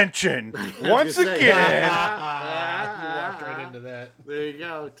pay attention once Just say- again. You walked right into that. There you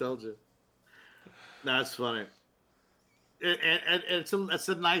go. Told you. That's funny. And it's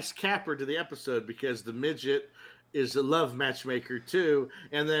a nice capper to the episode because the midget is a love matchmaker too.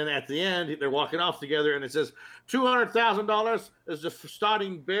 And then at the end, they're walking off together, and it says $200,000 is the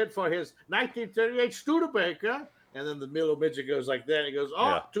starting bid for his 1938 Studebaker. And then the middle midget goes like that. And he goes,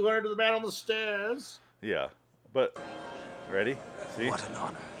 Yeah. 200 to the man on the stairs. Yeah, but ready? See, What an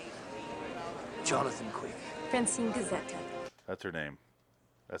honor. Jonathan Quick. Francine Gazetta. that's her name.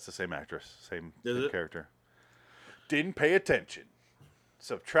 That's the same actress, same Is it? character. Didn't pay attention.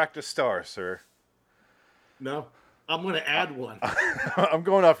 Subtract a star, sir. No, I'm going to add one. I'm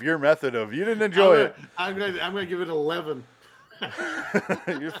going off your method of you didn't enjoy it. I'm going to give it 11.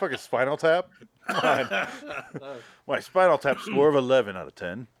 You're fucking Spinal Tap. Come on. My Spinal Tap score of 11 out of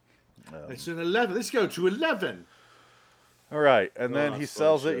 10. It's an 11. Let's go to 11. All right, and then he that's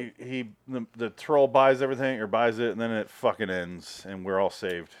sells funny it. The troll buys everything or buys it, and then it fucking ends, and we're all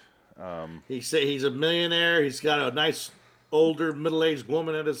saved. He's a millionaire. He's got a nice older middle-aged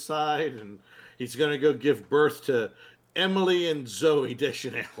woman at his side, and he's going to go give birth to Emily and Zoe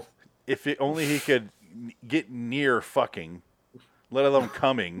Deschanel. If only he could get near fucking, let alone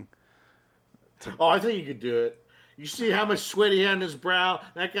coming. Oh, I think he could do it. You see how much sweat he had in his brow?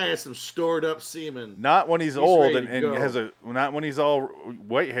 That guy has some stored up semen. Not when he's old ready and to go. has not when he's all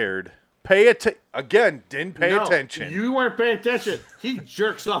white haired. Pay attention again. Didn't pay No, attention. You weren't paying attention. He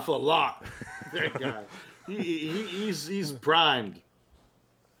jerks off a lot. That guy. He's primed.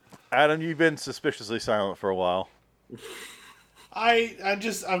 Adam, you've been suspiciously silent for a while.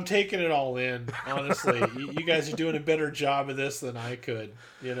 I'm taking it all in. Honestly, you guys are doing a better job of this than I could.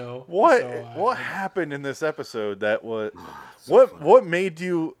 You know What So what happened in this episode that was what made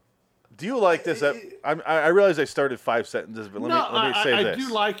you? Do you like this? I realize I started 5 sentences, but let me say I this.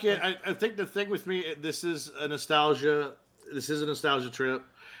 do like it. I think the thing with me, this is a nostalgia. This is a nostalgia trip.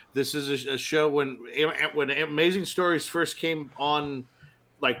 This is a show when Amazing Stories first came on,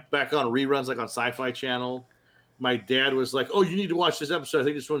 like back on reruns, like on Sci-Fi Channel. My dad was like, "Oh, you need to watch this episode. I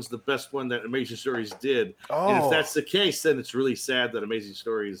think this one's the best one that Amazing Stories did." And if Oh. that's the case, then it's really sad that Amazing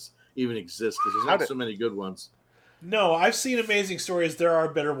Stories even exists because there's not so many good ones. No, I've seen Amazing Stories. There are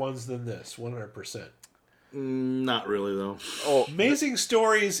better ones than this, 100%. Not really though. Oh, Amazing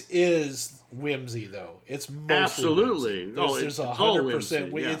Stories is whimsy, though. It's mostly Absolutely. whimsy. No, There's it's all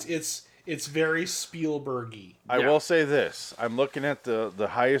 100%. whimsy, yeah. It's very Spielbergy. I Yeah. will say this. I'm looking at the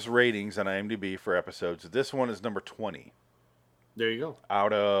highest ratings on IMDb for episodes. This one is number 20 There you go.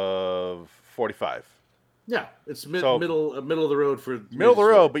 out of 45. Yeah, it's So- middle of the road for Middle of the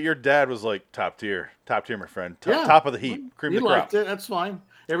road, but your dad was like top tier, my friend. Yeah. Top of the heap, cream You of the crop. liked it. That's fine.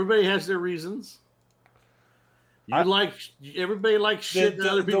 Everybody has their reasons. Everybody likes shit that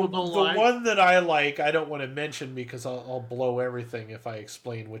other people don't like. The one that I like, I don't want to mention because I'll blow everything if I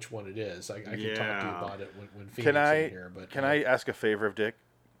explain which one it is. I can talk to you Yeah. about it when Phoenix Can I in here. But can I ask a favor of Dick?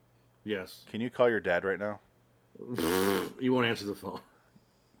 Yes, Can you call your dad right now? you won't answer the phone.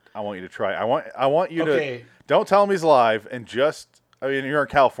 I want you to try. I want you Okay. to don't tell him he's live and just. I mean, you're in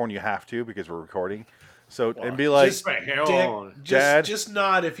California, you have to because we're recording. So and be like, Just, hell Dick, on. Dad? just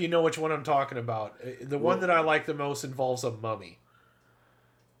nod if you know which one I'm talking about. The one that I like the most involves a mummy.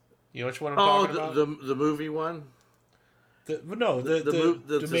 You know which one I'm Oh, talking about? the movie one. The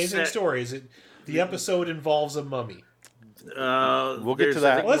the Amazing set- Stories. The episode involves a mummy. We'll get to there's,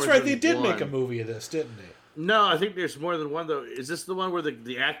 that. I think, Well, that's more right. than They did make a one. movie of this, didn't they? No, I think there's more than one though. Is this the one where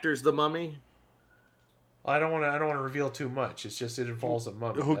the actor's the mummy? I don't want to reveal too much. It's just it involves a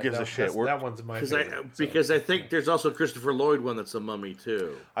mummy. Who gives a shit? That's- That one's my favorite. Because I think there's also Christopher Lloyd one that's a mummy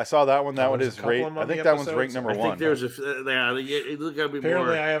too. I saw that one. That one there's is a couple rate. of I think Mummy that one's ranked episodes. number I one. think there's it gotta be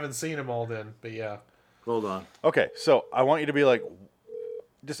Apparently, more. I haven't seen them all then, but yeah. Hold on. Okay, so I want you to be like,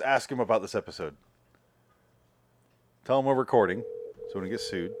 just ask him about this episode. Tell him we're recording, so we don't get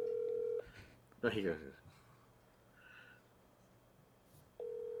sued. Oh, he goes.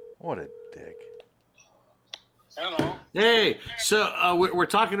 What a dick. Hello. Hey, so we're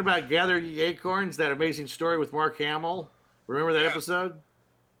talking about Gather Ye Acorns, that Amazing Story with Mark Hamill. Remember that episode?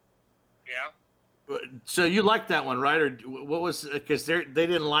 Yeah. So you liked that one, right? Or what was? Because they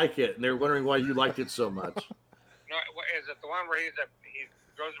didn't like it, and they're wondering why you liked it so much. No, is it the one where he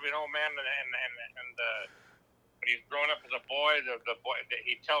grows to be an old man and when he's growing up as a boy, the boy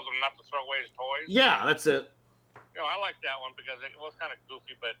he tells him not to throw away his toys? Yeah, that's it. You know, I like that one because it was kind of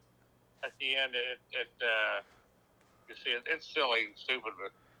goofy, but at the end, you see, it's silly and stupid,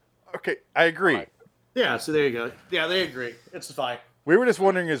 but Okay, I agree. Yeah, so there you go. Yeah, they agree. It's fine. We were just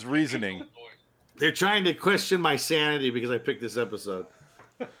wondering his reasoning. They're trying to question my sanity because I picked this episode.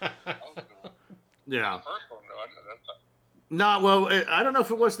 Yeah. First one, no, that's No, well, I don't know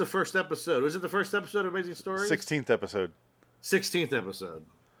if it was the first episode. Was it the first episode of Amazing Stories? 16th episode. 16th episode.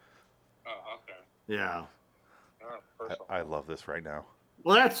 oh, okay. Yeah. First one. I love this right now.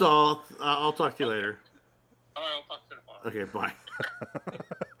 Well, that's all. I'll talk to you later. All right, I'll talk to you tomorrow. Okay, bye.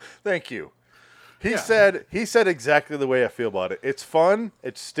 Thank you. He said exactly the way I feel about it. It's fun.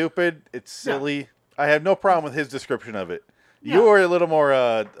 It's stupid. It's silly. I have no problem with his description of it. Yeah. You are a little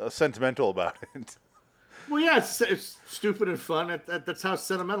more sentimental about it. Well, yeah, it's stupid and fun. That's how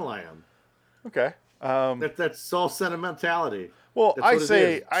sentimental I am. Okay. That's all sentimentality. Well, That's I what it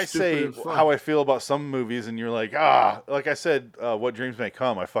say is. I Stupid say and fun. how I feel about some movies, and you're like, like I said, What Dreams May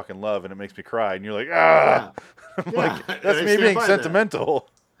Come, I fucking love, and it makes me cry, and you're like, I'm like, Yeah, that's I me stand being by that. sentimental.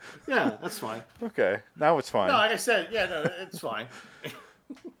 Yeah, that's fine. Okay, now it's fine. No, like I said, it's fine.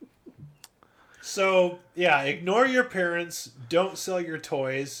 So, yeah, ignore your parents, don't sell your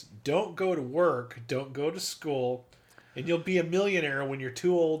toys, don't go to work, don't go to school, and you'll be a millionaire when you're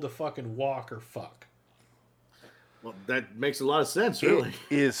too old to fucking walk or fuck. Well, that makes a lot of sense, really.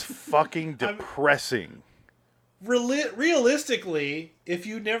 It is fucking depressing. Realistically, if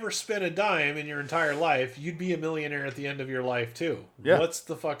you never spent a dime in your entire life, you'd be a millionaire at the end of your life, too. Yeah. What's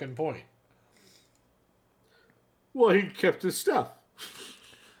the fucking point? Well, he kept his stuff.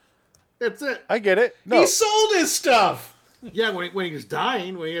 That's it. I get it. No, He sold his stuff! Yeah, when he was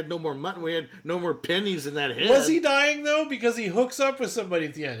dying, when he had no more money, when he had no more pennies in that head. Was he dying, though? Because he hooks up with somebody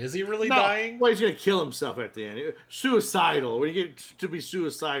at the end. Is he really No. dying? Well, he's going to kill himself at the end. Suicidal. When you get to be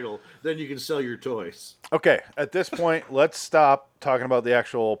suicidal, then you can sell your toys. Okay, at this point, let's stop talking about the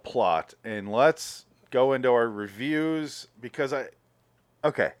actual plot and let's go into our reviews because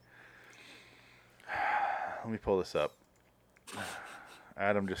okay. Let me pull this up.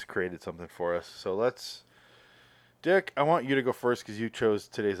 Adam just created something for us. So Dick, I want you to go first because you chose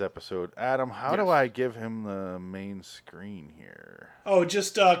today's episode. Adam, how do Yes. I give him the main screen here? Oh,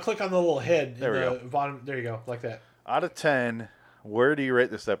 just click on the little head There we in the go. bottom. There you go, like that. Out of 10, where do you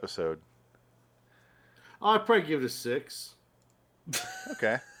rate this episode? I'd probably give it a 6.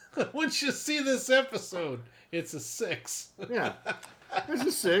 Okay. Once you see this episode, it's a 6. Yeah, it's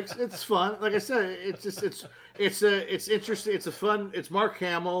a 6. It's fun. Like I said, it's interesting. It's Mark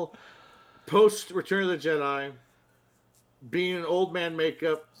Hamill post Return of the Jedi being an old man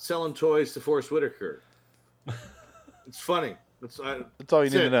makeup selling toys to Forrest Whitaker. It's funny. That's all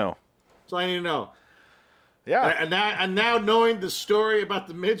you need to know. That's all I need to know. Yeah. And now knowing the story about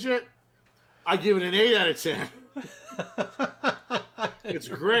the midget, I give it an 8 out of 10. It's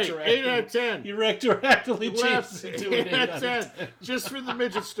great. 8 out of 10. You retroactively Left, changed it to an 8 out of 10. Just for the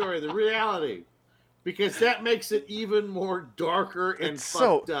midget story, the reality. Because that makes it even more darker and It's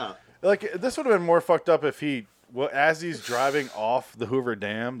so- fucked up. Like, this would have been more fucked up if as he's driving off the Hoover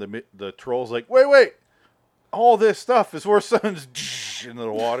Dam, the troll's like, wait, all this stuff is where son's into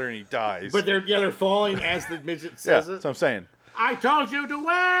the water and he dies. But they're falling as the midget yeah, says that's it. what I'm saying. I told you to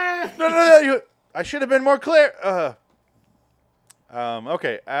wait. No, I should have been more clear.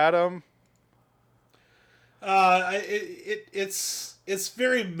 Okay, Adam. It's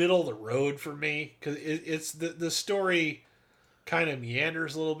very middle of the road for me because it's the story kind of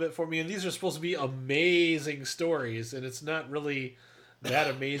meanders a little bit for me, and these are supposed to be amazing stories, and it's not really that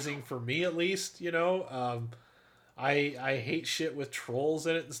amazing for me, at least. I hate shit with trolls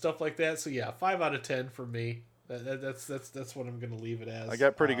in it and stuff like that. So yeah, 5 out of 10 for me. That's what I'm gonna leave it as. I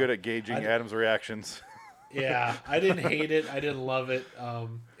got pretty good at gauging Adam's reactions. Yeah, I didn't hate it. I didn't love it.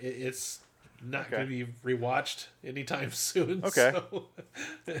 It's not going to be rewatched anytime soon. Okay. So,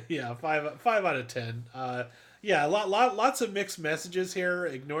 yeah, 5 out of 10. Yeah, lots of mixed messages here.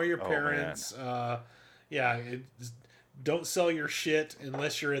 Ignore your parents. Don't sell your shit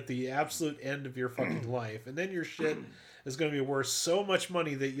unless you're at the absolute end of your fucking life, and then your shit is going to be worth so much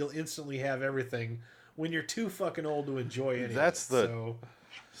money that you'll instantly have everything when you're too fucking old to enjoy it. That's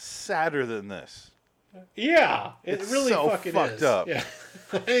sadder than this. Yeah, it It's really so fucking fucked is. up. Yeah,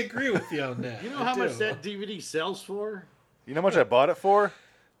 I agree with you on that. You know I how much do. that DVD sells for? You know how much I bought it for?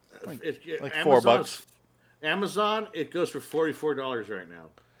 Like Amazon's- $4. Amazon, it goes for $44 right now.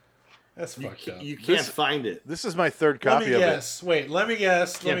 That's fucked up. You can't find it. This is my third Let copy me of guess. Wait, let me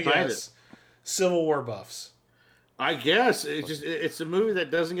guess. Can't find Civil War buffs. I guess it's a movie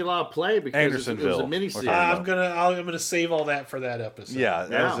that doesn't get a lot of play because it was a Andersonville. miniseries. We're talking I'm gonna save all that for that episode. Yeah,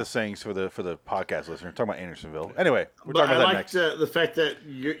 that was Yeah. the sayings for the podcast listener. Talking about Andersonville. Anyway, we're But talking I about that liked next. the fact that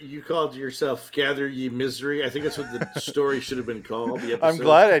you called yourself "Gather Ye Misery." I think that's what the story should have been called. The episode. I'm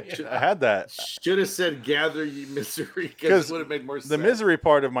glad I had that. Should have said "Gather Ye Misery" because Because it would have made more sense. The misery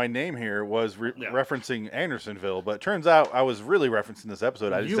part of my name here was referencing Andersonville, but it turns out I was really referencing this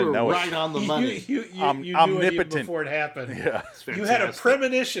episode. I just You didn't were know right it. on the money. You knew it even omnipotent. before it happened. Yeah. You had a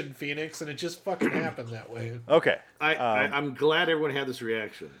premonition, Phoenix, and it just fucking happened that way. Okay. I'm glad everyone had this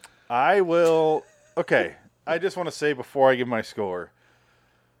reaction. I will. Okay. I just want to say before I give my score,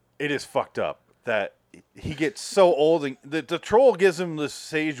 it is fucked up that he gets so old, and the troll gives him the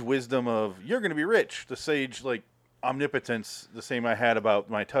sage wisdom of "you're going to be rich." The sage omnipotence, the same I had about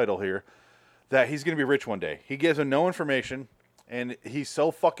my title here, that he's going to be rich one day. He gives him no information, and he's so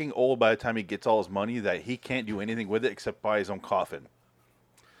fucking old by the time he gets all his money that he can't do anything with it except buy his own coffin.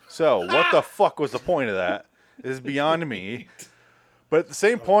 So what the fuck was the point of that? Is beyond me. But at the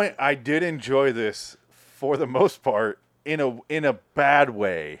same point, I did enjoy this for the most part in a bad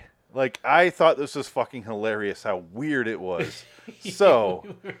way. Like, I thought this was fucking hilarious how weird it was. So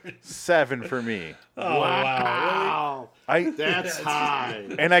 7 for me. Oh wow! That's high.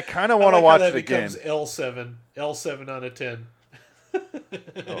 And I kind of want to watch it again. Becomes L7 out of 10.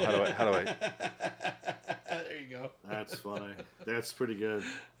 Oh, how do I? There you go. That's funny. That's pretty good.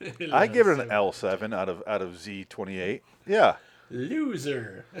 I give it an L7 out of Z28. Yeah.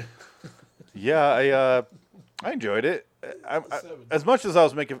 Loser. Yeah, I enjoyed it. As much as I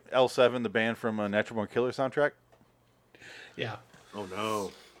was making L7 the band from Natural Born Killer soundtrack. Yeah. Oh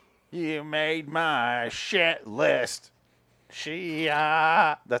no. You made my shit list.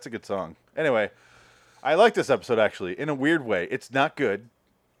 That's a good song. Anyway, I like this episode actually in a weird way. It's not good.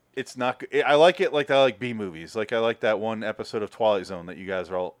 It's not good. I like it like I like B movies. Like I like that one episode of Twilight Zone that you guys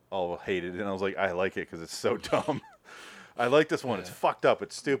are all hated, and I was like, I like it because it's so dumb. I like this one. It's fucked up.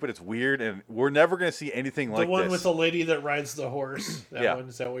 It's stupid. It's weird, and we're never gonna see anything like this. The one with the lady that rides the horse. That one,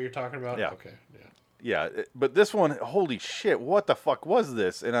 is that what you're talking about? Yeah. Okay. Yeah. Yeah, but this one, holy shit, what the fuck was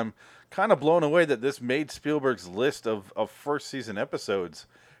this? And I'm kind of blown away that this made Spielberg's list of first season episodes,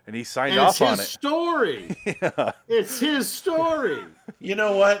 and he signed off on it. It's his story. It's his story. You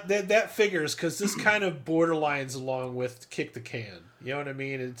know what? That figures because this kind of borderlines along with Kick the Can. You know what I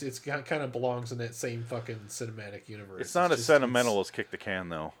mean? It's kind of belongs in that same fucking cinematic universe. It's not as sentimental as Kick the Can,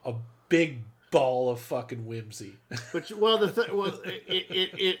 though. A big ball of fucking whimsy. But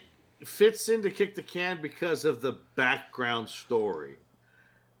it fits into Kick the Can because of the background story,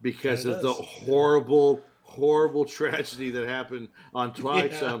 because of the horrible tragedy that happened on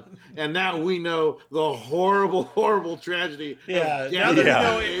Twilight Zone, and now we know the horrible tragedy. Yeah, now that we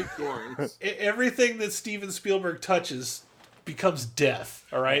know acorns. Everything that Steven Spielberg touches becomes death.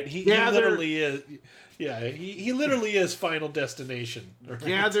 All right, he literally is. Yeah, he literally is Final Destination. Right?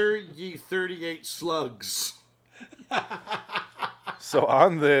 Gather ye 38 slugs. So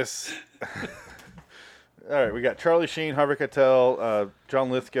on this, all right, we got Charlie Sheen, Harvey Keitel,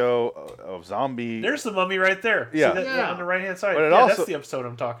 John Lithgow of Zombie. There's the mummy right there. Yeah. See that on the right hand side. But it that's also- the episode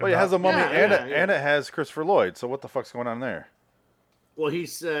I'm talking Well, it about. has a mummy and it has Christopher Lloyd. So what the fuck's going on there? Well,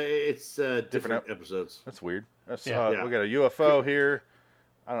 it's different episodes. That's weird. That's Yeah. we got a UFO here.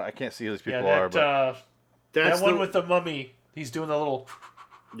 I can't see who these people are, but that one with the mummy, he's doing the little.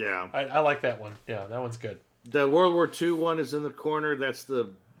 Yeah, I like that one. Yeah, that one's good. The World War II one is in the corner. That's the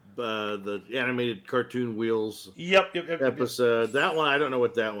animated cartoon Wheels. Yep. Episode. That one, I don't know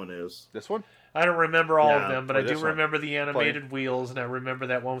what that one is. This one? I don't remember all of them, but or I do this one. remember the animated Wheels, and I remember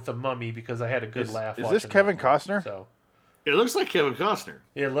that one with the mummy because I had a good laugh. Is this watching Kevin that one. Costner? So It looks like Kevin Costner.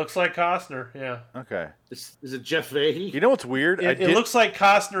 it looks like Costner. Yeah. Okay. Is it Jeff Fahey? You know what's weird? It looks like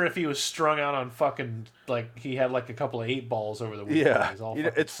Costner if he was strung out on fucking he had like a couple of 8 balls over the weekend. Yeah. He's all You know,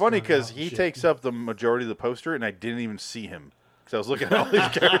 fucking it's funny strung out because and he shit. takes up the majority of the poster, and I didn't even see him because I was looking at all these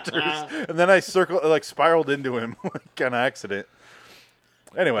characters, and then I spiraled into him like on accident.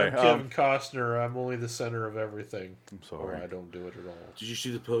 Anyway, I'm Kevin Costner. I'm only the center of everything. I'm sorry. Or I don't do it at all. Did you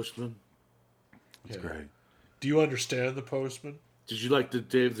see The Postman? It's great. Do you understand The Postman? Did you like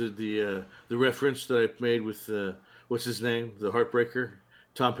the reference that I made with what's his name, the Heartbreaker,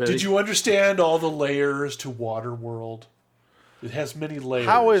 Tom Petty? Did you understand all the layers to Waterworld? It has many layers.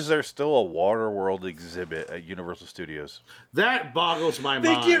 How is there still a Waterworld exhibit at Universal Studios? That boggles my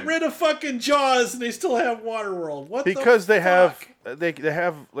They mind. get rid of fucking Jaws and they still have Waterworld. What? Because the they fuck? have they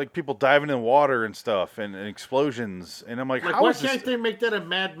have like people diving in water and stuff and explosions, and I'm like, Like, how why is this? can't they make that a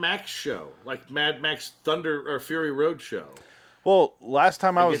Mad Max show, like Mad Max Thunder or Fury Road show? Well, last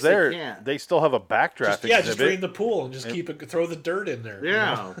time I was guess they there, can't. they still have a backdraft Just exhibit. drain the pool and just throw the dirt in there.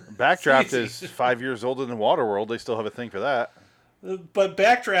 Yeah. Backdraft It's is 5 years older than Waterworld. They still have a thing for that. But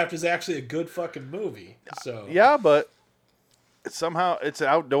Backdraft is actually a good fucking movie. So Yeah, but somehow it's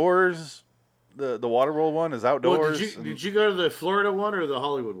outdoors. The Waterworld one is Well, outdoors. did you go to the Florida one or the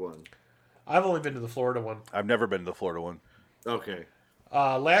Hollywood one? I've only been to the Florida one. I've never been to the Florida one. Okay.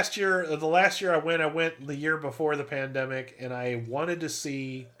 The last year I went the year before the pandemic, and I wanted to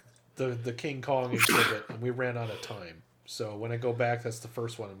see the King Kong exhibit, and we ran out of time. So when I go back, that's the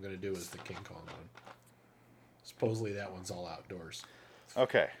first one I'm going to do is the King Kong one. Supposedly that one's all outdoors.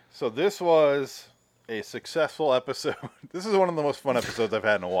 Okay, so this was a successful episode. This is one of the most fun episodes I've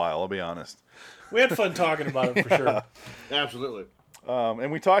had in a while, I'll be honest. We had fun talking about it for sure. Absolutely.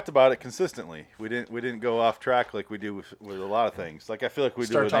 And we talked about it consistently. We didn't go off track like we do with a lot of things. Like I feel like we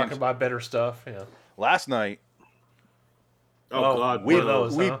Start do with talking about better stuff. Yeah. last night. Oh, God. We one of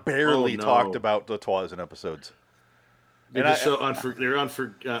those, huh? barely Oh, no. talked about the Twilight episodes. They're And just so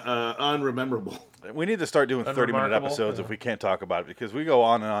unrememberable. We need to start doing 30-minute Unremarkable, episodes yeah. if we can't talk about it because we go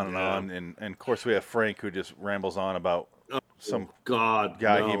on and on and Yeah. on. And of course, we have Frank who just rambles on about some God,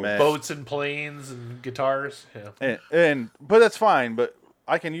 guy no. he met. Boats and planes and guitars. Yeah. But that's fine. But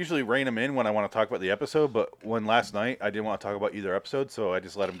I can usually rein him in when I want to talk about the episode. But when last night I didn't want to talk about either episode, so I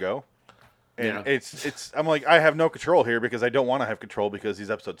just let him go. And Yeah. it's I'm like I have no control here because I don't want to have control because these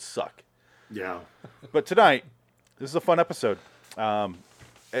episodes suck. Yeah. But tonight, this is a fun episode.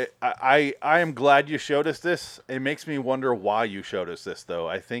 I am glad you showed us this. It makes me wonder why you showed us this, though.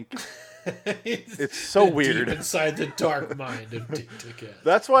 I think it's so weird. Deep inside the dark mind of Dick Dickhead.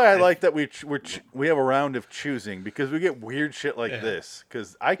 That's why I like that we have a round of choosing because we get weird shit like Yeah. this.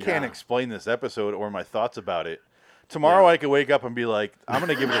 Because I can't Yeah. explain this episode or my thoughts about it. Tomorrow I could wake up and be like, I'm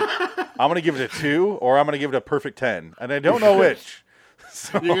gonna give it a 2 or I'm gonna give it a perfect 10, and I don't know which.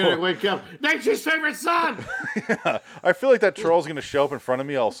 So, You're going to wake up. Nature's favorite son! I feel like that troll's gonna show up in front of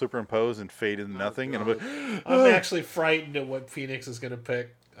me, all superimpose and fade into nothing, and I'm like, I'm actually frightened at what Phoenix is going to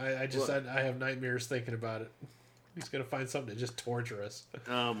pick. I have nightmares thinking about it. He's going to find something to just torture us.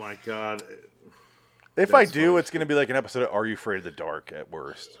 Oh, my God. if I That's do, funny. it's gonna be like an episode of Are You Afraid of the Dark at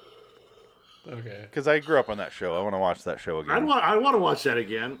worst. Okay. Because I grew up on that show. I want to watch that show again. I want to watch that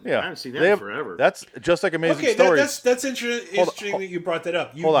again. Yeah, I haven't seen that They in have- forever. That's just like Amazing Okay, Stories. that's interesting hold- that you brought that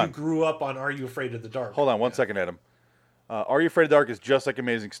up. You hold on. you grew up on Are You Afraid of the Dark? Hold on one second, Adam. Are You Afraid of the Dark is just like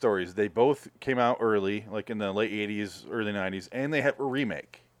Amazing Stories. They both came out early, like in the late 80s, early 90s, and they have a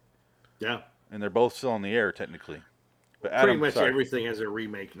remake. Yeah. And they're both still on the air, technically. But Pretty Adam, much sorry. everything has a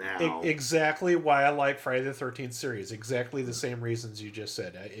remake now. Exactly why I like Friday the 13th series. Exactly the same reasons you just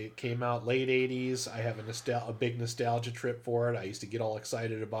said. It came out late 80s. I have a big nostalgia trip for it. I used to get all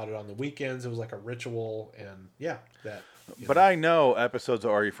excited about it on the weekends. It was like a ritual, and yeah, that. But I know episodes of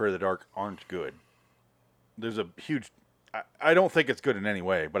Are You Afraid of the Dark aren't good. There's a huge... I don't think it's good in any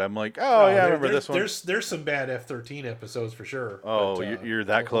way, but I'm like, oh, yeah, I remember this one. There's some bad F-13 episodes for sure. Oh, but, you're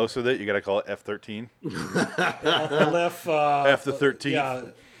that close with it? You got to call it F-13? F the 13th. Yeah,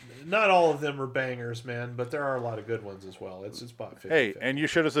 not all of them are bangers, man, but there are a lot of good ones as well. It's about 50. Hey, and you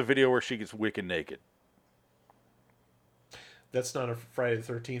showed us a video where she gets wicked naked. That's not a Friday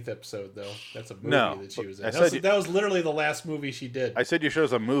the 13th episode, though. That's a movie No, that she was in. I That was, said that was literally the last movie she did. I said you showed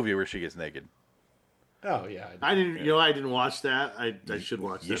us a movie where she gets naked. Oh yeah, I didn't. I didn't watch that. I should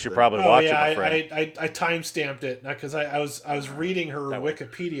watch. You that should then. probably Oh watch yeah, it, my friend. I time stamped it because I was reading her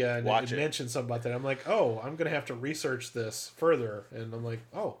Wikipedia and Watch it it. mentioned something about that. I'm like, oh, I'm gonna have to research this further, and I'm like,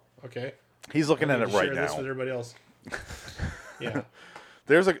 oh, okay. He's looking I at need it to right share this now. with everybody else. Yeah,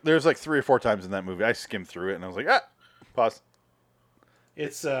 There's like 3 or 4 times in that movie. I skimmed through it and I was like, pause.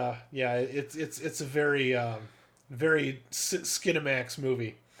 it's a very very Skinamax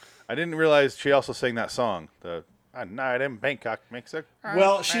movie. I didn't realize she also sang that song. The A Night in Bangkok makes it.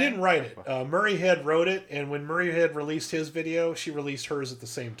 Well, she didn't write it. Murray Head wrote it, and when Murray Head released his video, she released hers at the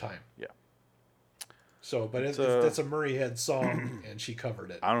same time. Yeah. So, but It's that's a Murray Head song, and she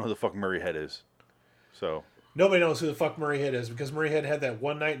covered it. I don't know who the fuck Murray Head is. So Nobody knows who the fuck Murray Head is because Murray Head had that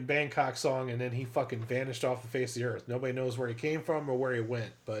One Night in Bangkok song, and then he fucking vanished off the face of the earth. Nobody knows where he came from or where he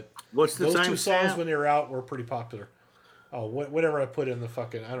went. But What's the those time two songs stamp? when they were out were pretty popular. Oh, whatever I put in the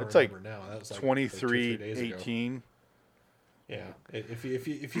fucking, I don't It's like remember now. That was like 2 or 3 days ago. 23:18. Yeah, if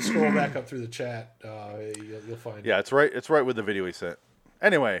you scroll back up through the chat, you'll find. Yeah, it's right. It's right with the video he sent.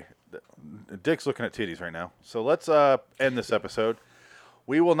 Anyway, Dick's looking at titties right now. So let's end this episode.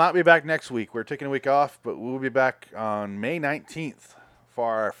 We will not be back next week. We're taking a week off, but we'll be back on May 19th for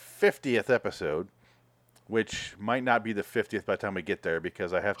our 50th episode, which might not be the 50th by the time we get there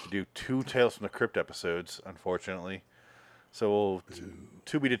because I have to do 2 Tales from the Crypt episodes, unfortunately. So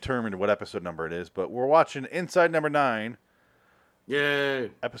to be determined what episode number it is. But we're watching Inside Number 9,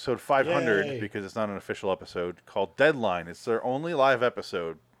 Yay. episode 500, Yay. because it's not an official episode, called Deadline. It's their only live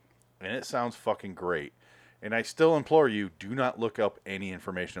episode, and it sounds fucking great. And I still implore you, do not look up any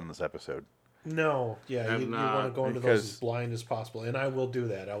information on this episode. No, yeah, you want to go into those because- as blind as possible, and I will do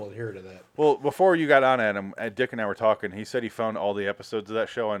that. I will adhere to that. Well, before you got on, Adam, Dick and I were talking. He said he found all the episodes of that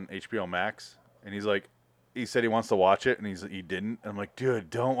show on HBO Max, and he's like, he said he wants to watch it, and he didn't. I'm like, dude,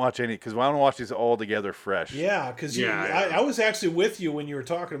 don't watch any, because I want to watch these all together fresh. Yeah, because I was actually with you when you were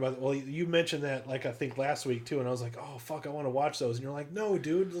talking about it. Well, you mentioned that, like, I think last week too, and I was like, oh fuck, I want to watch those, and you're like, no,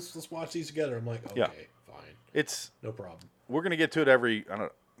 dude, let's watch these together. I'm like, okay, Yeah. fine, It's no problem. we're gonna get to it every. I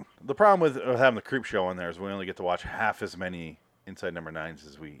don't. The problem with having the Creep Show on there is we only get to watch half as many Inside Number 9s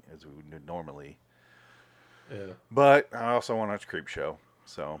as we would normally. Yeah. But I also want to watch Creep Show,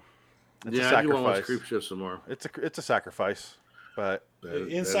 so it's a I do want to watch sacrifice. Creep Show some more. It's a sacrifice, but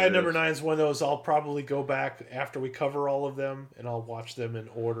Inside Number 9 is one of those I'll probably go back after we cover all of them, and I'll watch them in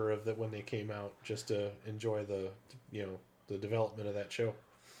order of when they came out, just to enjoy the development of that show.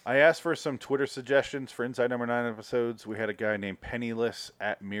 I asked for some Twitter suggestions for Inside Number 9 episodes. We had a guy named Penniless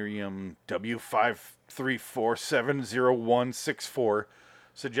at Miriam W534700164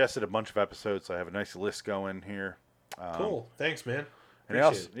 suggested a bunch of episodes. So I have a nice list going here. Cool, thanks, man. And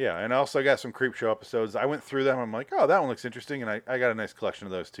I also got some Creep Show episodes. I went through them. I'm like, oh, that one looks interesting, and I got a nice collection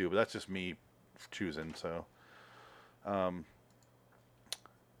of those too. But that's just me choosing. So,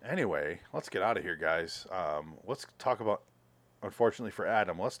 anyway, let's get out of here, guys. Let's talk about. Unfortunately for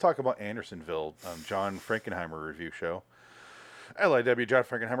Adam, let's talk about Andersonville, John Frankenheimer review show. LIW John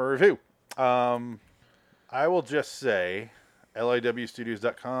Frankenheimer review. I will just say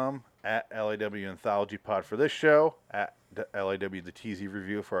LIWstudios.com, at LIW Anthology Pod for this show, at LIW the TZ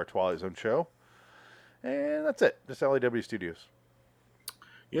review for our Twilight Zone show. And that's it. Just LIW Studios.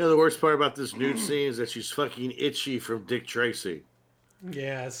 You know, the worst part about this nude scene is that she's fucking itchy from Dick Tracy.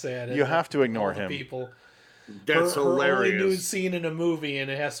 Yeah, it's sad. You have to ignore All the him. People. That's her only nude hilarious. scene in a movie,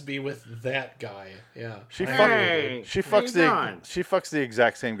 and it has to be with that guy. Yeah, She Hey, fucks the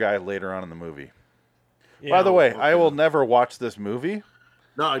exact same guy later on in the movie. Yeah. By the way, I will never watch this movie.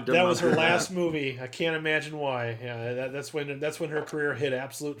 No, I don't That was her know. last movie. I can't imagine why. Yeah, that's when her career hit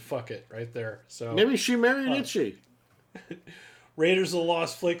absolute fuck it right there. So Maybe she married Itchy.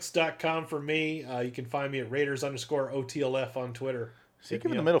 RaidersOfTheLostFlicks.com for me. You can find me at Raiders_OTLF on Twitter. Is he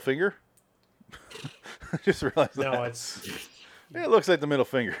giving the middle finger? I just realized that. No, it's It looks like the middle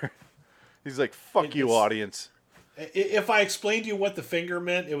finger. He's like, fuck you, It's- audience. if I explained to you what the finger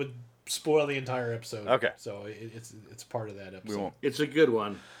meant, it would spoil the entire episode. Okay. So it's part of that episode. We won't. It's a good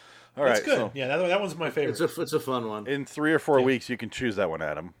one. All right. It's good. So Yeah, that one's my favorite. It's a fun one. in 3 or 4 weeks, you can choose that one,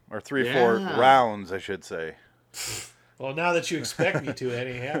 Adam. Or 3 or 4 Yeah. rounds, I should say. Well, now that you expect me to, that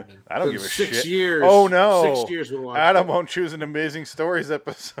ain't happening. I don't For give a 6 shit. years. Oh, no. 6 years we'll watch Adam it. won't choose an Amazing Stories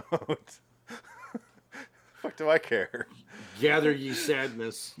episode. Fuck do I care? Gather ye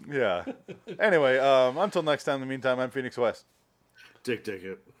sadness. Yeah. Anyway, until next time, in the meantime, I'm Phoenix West. Dick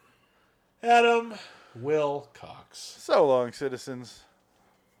Dickett. Adam Will Cox. So long, citizens.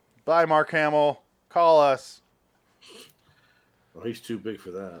 Bye, Mark Hamill. Call us. Oh, he's too big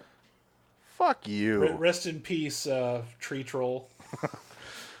for that. Fuck you. Rest in peace, tree troll.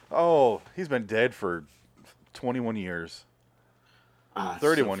 Oh, he's been dead for 21 years. Ah, it's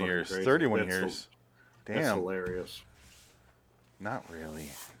 31 so fucking years. crazy. 31 That's years. That's Damn. hilarious. Not really.